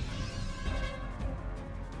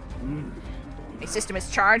 My system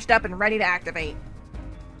is charged up and ready to activate.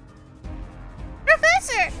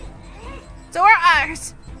 Professor! So are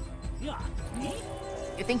ours.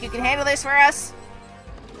 You think you can handle this for us?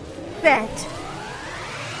 Bet.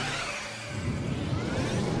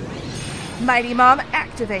 Mighty Mom,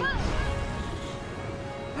 activate.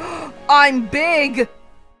 I'm big!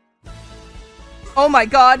 Oh my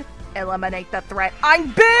god. Eliminate the threat.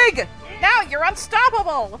 I'm big! Now you're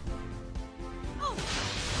unstoppable!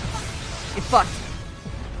 You fucked.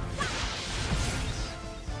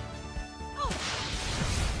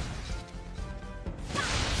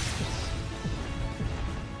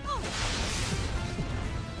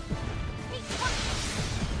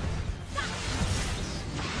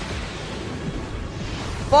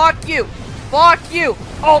 Fuck you! Fuck you!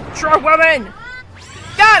 Ultra Woman!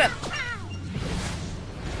 Got him!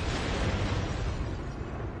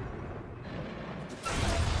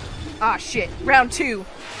 Ah, shit. Round 2.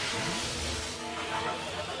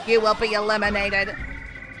 You will be eliminated.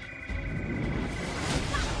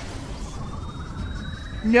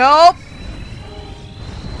 Nope!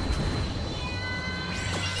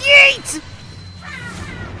 Yeet!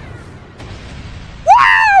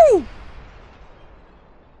 Woo!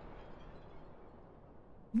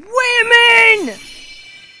 Women!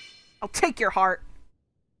 I'll take your heart.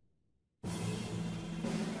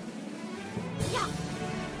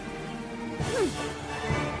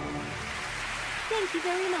 Thank you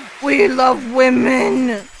very much. We love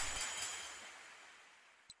women!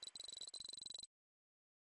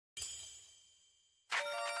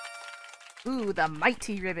 Ooh, the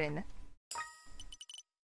mighty ribbon.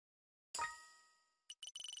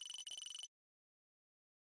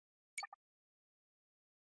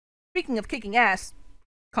 Speaking of kicking ass,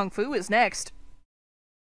 Kung Fu is next.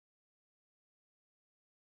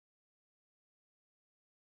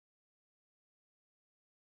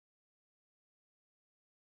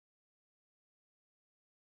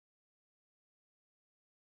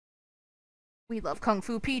 We love Kung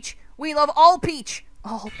Fu Peach. We love all peach.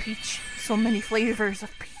 All peach. So many flavors of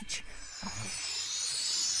peach.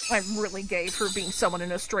 Oh. I'm really gay for being someone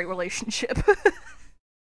in a straight relationship.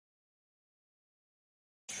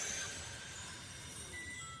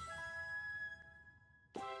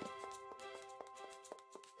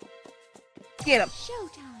 Get him.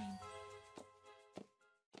 Showtime.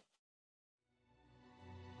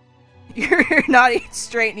 You're not eating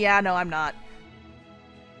straight. Yeah, no, I'm not.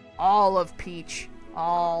 All of peach.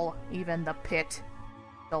 All, even the pit.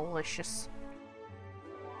 Delicious.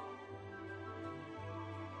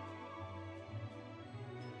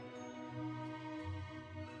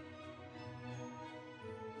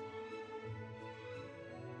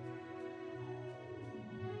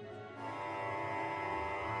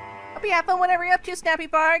 Hope you have fun whatever you're up to, Snappy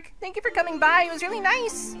Bark. Thank you for coming by. It was really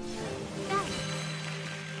nice.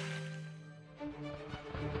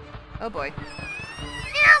 Oh boy.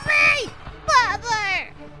 Help me!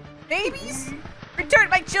 Father! Babies? Return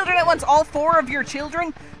my children at once! All 4 of your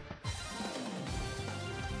children?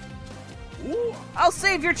 Ooh, I'll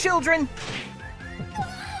save your children!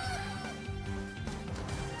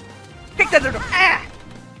 Pick that door! Ah!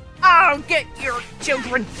 I'll get your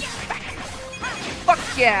children back! Fuck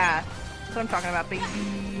yeah! That's what I'm talking about,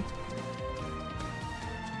 baby.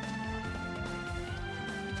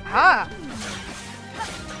 Ah!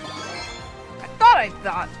 I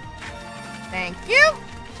thought. Thank you.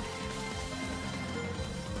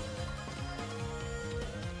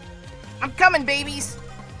 I'm coming, babies.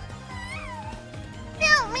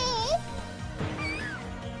 Help me.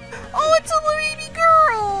 Oh, it's a lady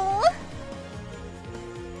girl.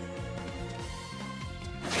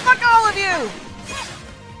 Fuck all of you.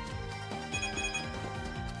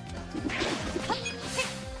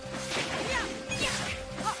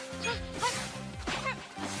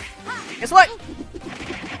 Guess what?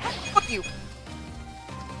 Fuck you.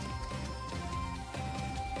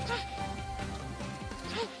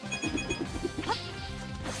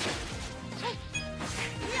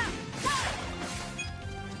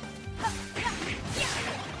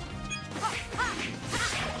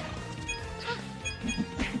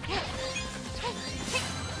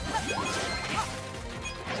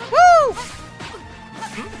 Woo!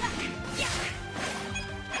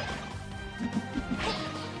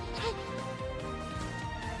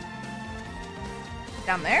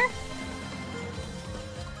 Down there?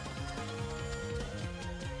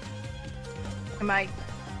 Am I?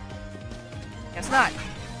 Guess not.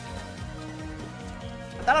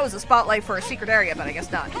 I thought it was a spotlight for a secret area, but I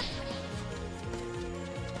guess not.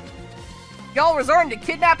 Y'all resorting to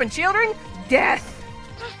kidnapping children? Death!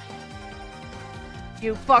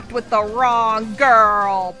 You fucked with the wrong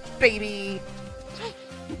girl, baby!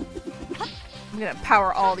 I'm gonna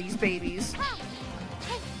power all these babies.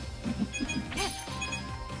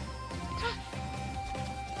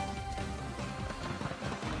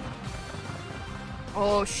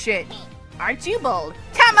 Oh shit. Aren't you bold?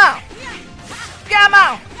 Come on! Come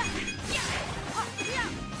on!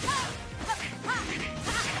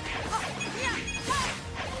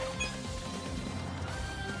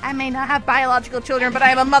 I may not have biological children, but I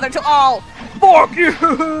am a mother to all! Fuck you!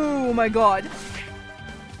 Oh my god.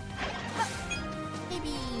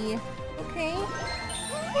 Baby. Okay.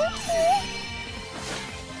 Okay.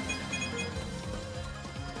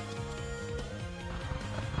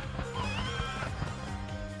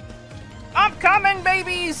 I'm coming,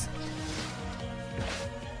 babies!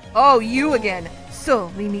 Oh, you again. So,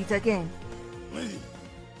 we meet again.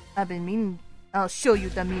 I've been meaning... I'll show you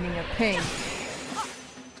the meaning of pain.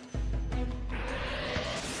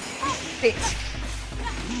 Bitch.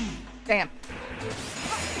 Damn.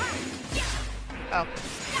 Oh.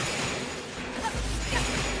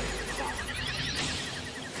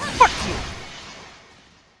 Fuck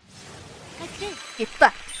you! Get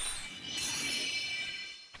fucked.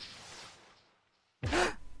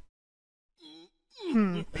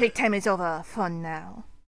 Playtime is over. Fun now.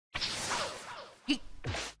 Yeet.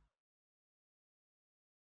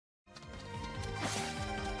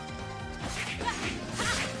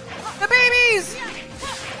 The babies!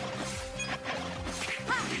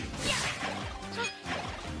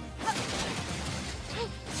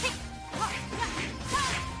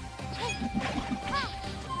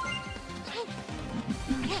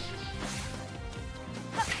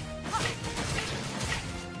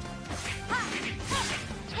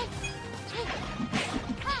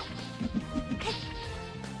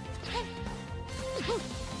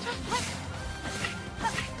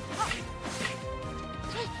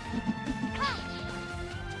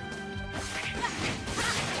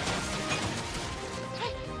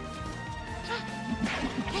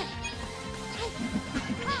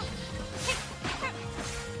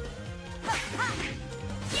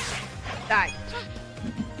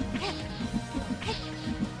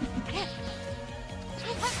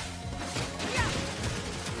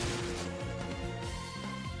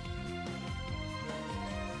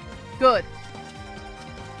 Good.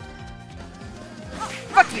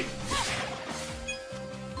 Fuck you.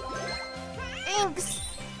 Thanks.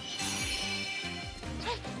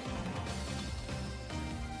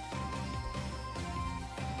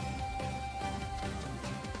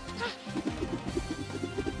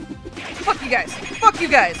 Fuck you guys. Fuck you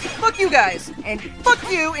guys. Fuck you guys. And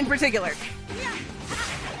fuck you in particular.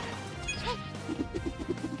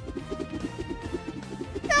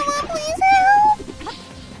 Someone please help.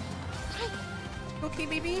 Okay,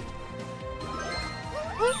 baby.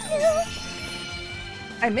 Thank you.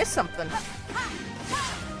 I missed something.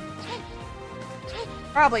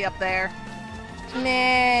 Probably up there.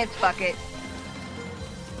 Nah, fuck it.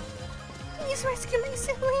 Please rescue my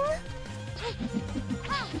sibling.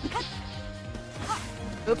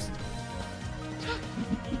 Oops.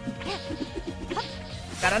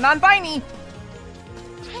 Got a non-binary.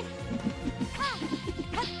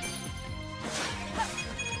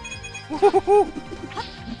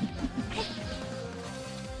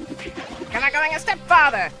 You're not going a step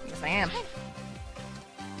farther. Yes, I am.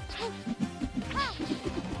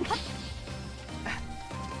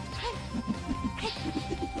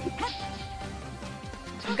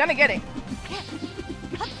 I'm gonna get it.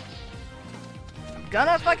 I'm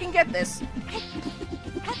gonna fucking get this.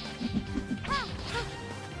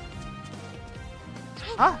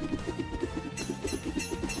 Huh?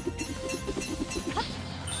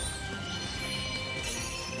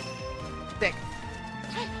 Dick.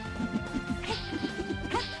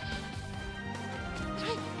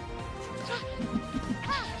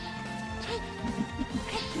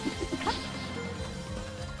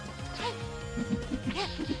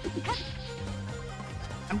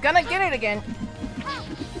 I'm gonna get it again.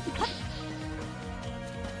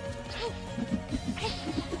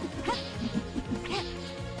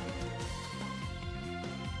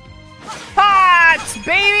 Pots,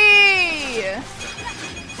 baby!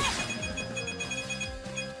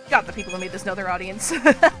 God, the people who made this know their audience.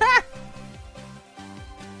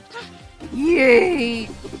 Yay!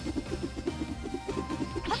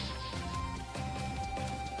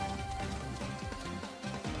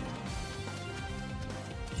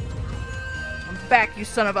 I'm back, you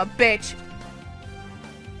son of a bitch!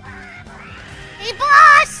 Hey,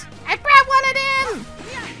 boss! I brought one of them!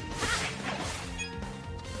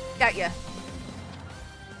 Got ya.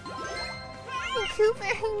 Thank you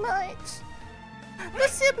very much. The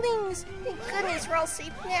siblings! Thank goodness we're all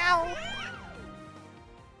safe now.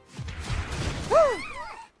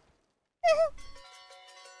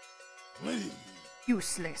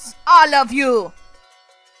 Useless. All of you!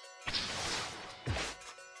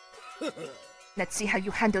 Let's see how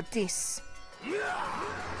you handle this.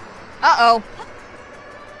 Uh-oh.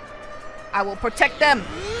 I will protect them.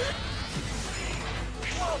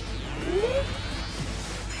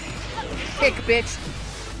 Kick, bitch.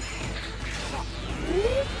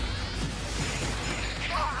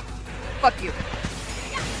 Fuck you.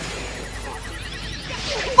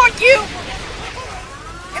 Fuck you!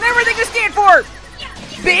 And everything you stand for!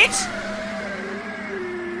 Bitch!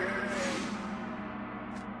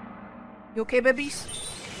 You okay, babies?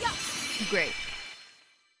 Great.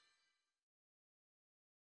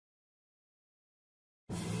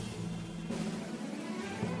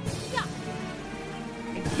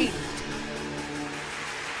 Indeed.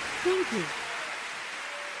 Thank you.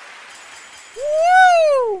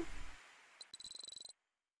 Woo!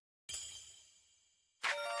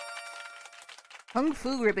 Kung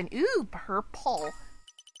Fu ribbon. Ooh, purple.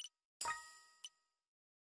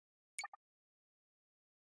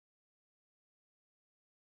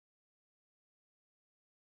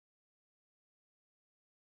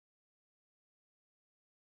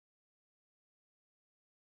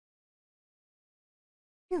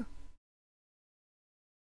 Phew.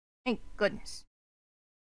 Thank goodness.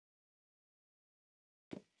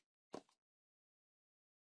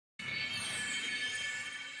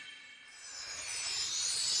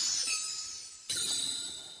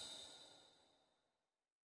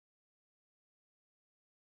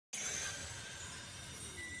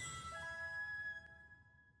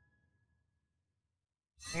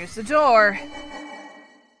 Here's the door.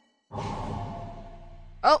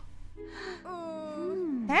 Oh.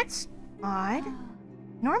 That's odd.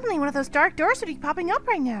 Normally one of those dark doors would be popping up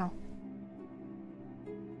right now.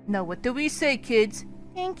 Now what do we say, kids?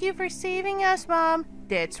 Thank you for saving us, Mom.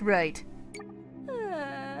 That's right.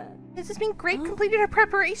 This has been great. Completed our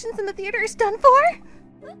preparations and the theater is done for?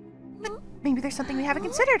 But maybe there's something we haven't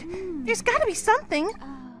considered. There's gotta be something.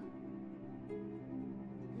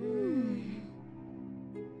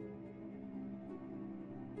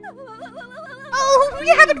 Oh, we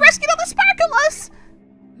haven't rescued all the sparklers!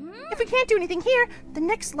 If we can't do anything here, the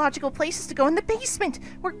next logical place is to go in the basement,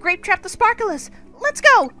 where Grape trapped the Sparklers. Let's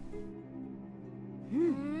go!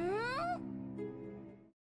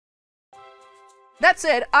 That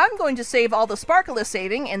said, I'm going to save all the Sparkler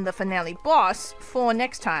saving and the finale boss for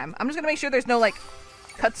next time. I'm just gonna make sure there's no, like,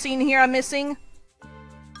 cutscene here I'm missing.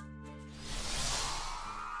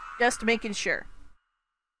 Just making sure.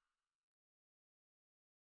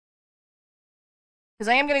 Because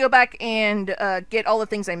I am gonna go back and get all the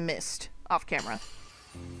things I missed off camera.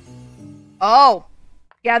 Oh!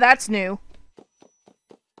 Yeah, that's new.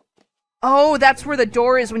 Oh, that's where the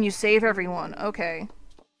door is when you save everyone. Okay.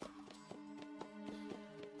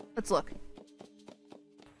 Let's look.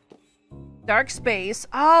 Dark space.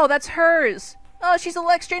 Oh, that's hers. Oh, she's a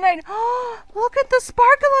Lex J9. Oh, look at the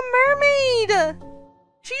Sparkler Mermaid!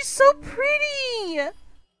 She's so pretty! I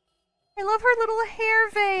love her little hair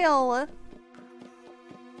veil.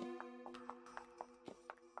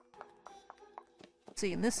 Let's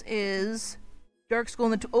see, and this is Dark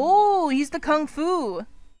School in the... Oh, he's the Kung Fu!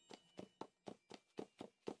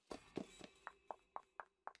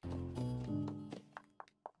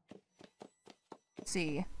 Let's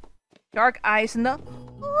see. Dark Ice and the...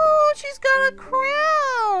 Oh, she's got a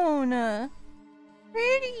crown!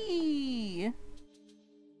 Pretty!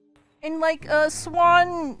 And like,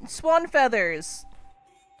 swan feathers.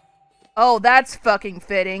 Oh, that's fucking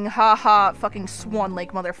fitting. Haha, fucking Swan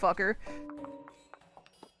Lake motherfucker.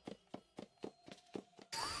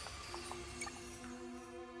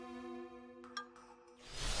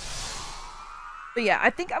 But yeah, I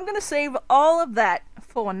think I'm gonna save all of that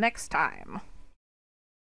for next time.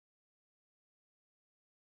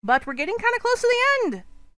 But we're getting kind of close to the end.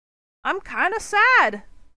 I'm kind of sad.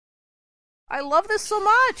 I love this so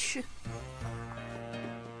much.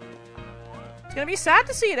 It's gonna be sad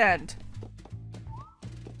to see it end.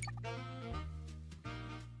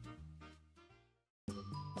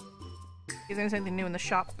 Is there anything new in the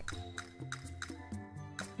shop?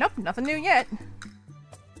 Nope, nothing new yet.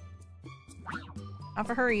 Not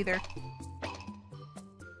for her either.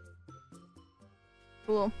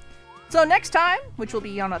 Cool. So next time, which will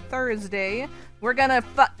be on a Thursday, we're gonna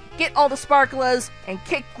get all the Sparklers and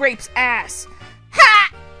kick Grape's ass.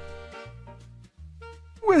 Ha!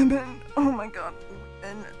 Women. Oh my god.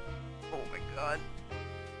 Women. Oh my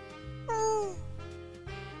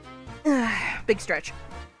god. Big stretch.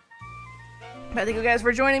 But thank you guys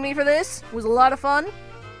for joining me for this. It was a lot of fun.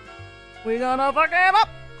 We gonna fuck him up.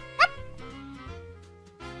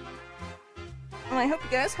 And I hope you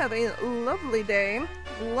guys have a lovely day.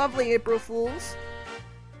 Lovely April Fools.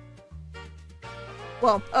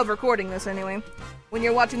 Well, of recording this anyway. When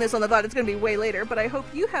you're watching this on the VOD, it's gonna be way later, but I hope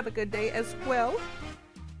you have a good day as well.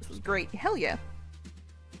 This was great. Hell yeah.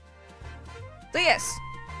 So yes,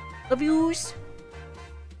 love yous.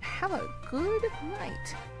 Have a good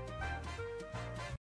night.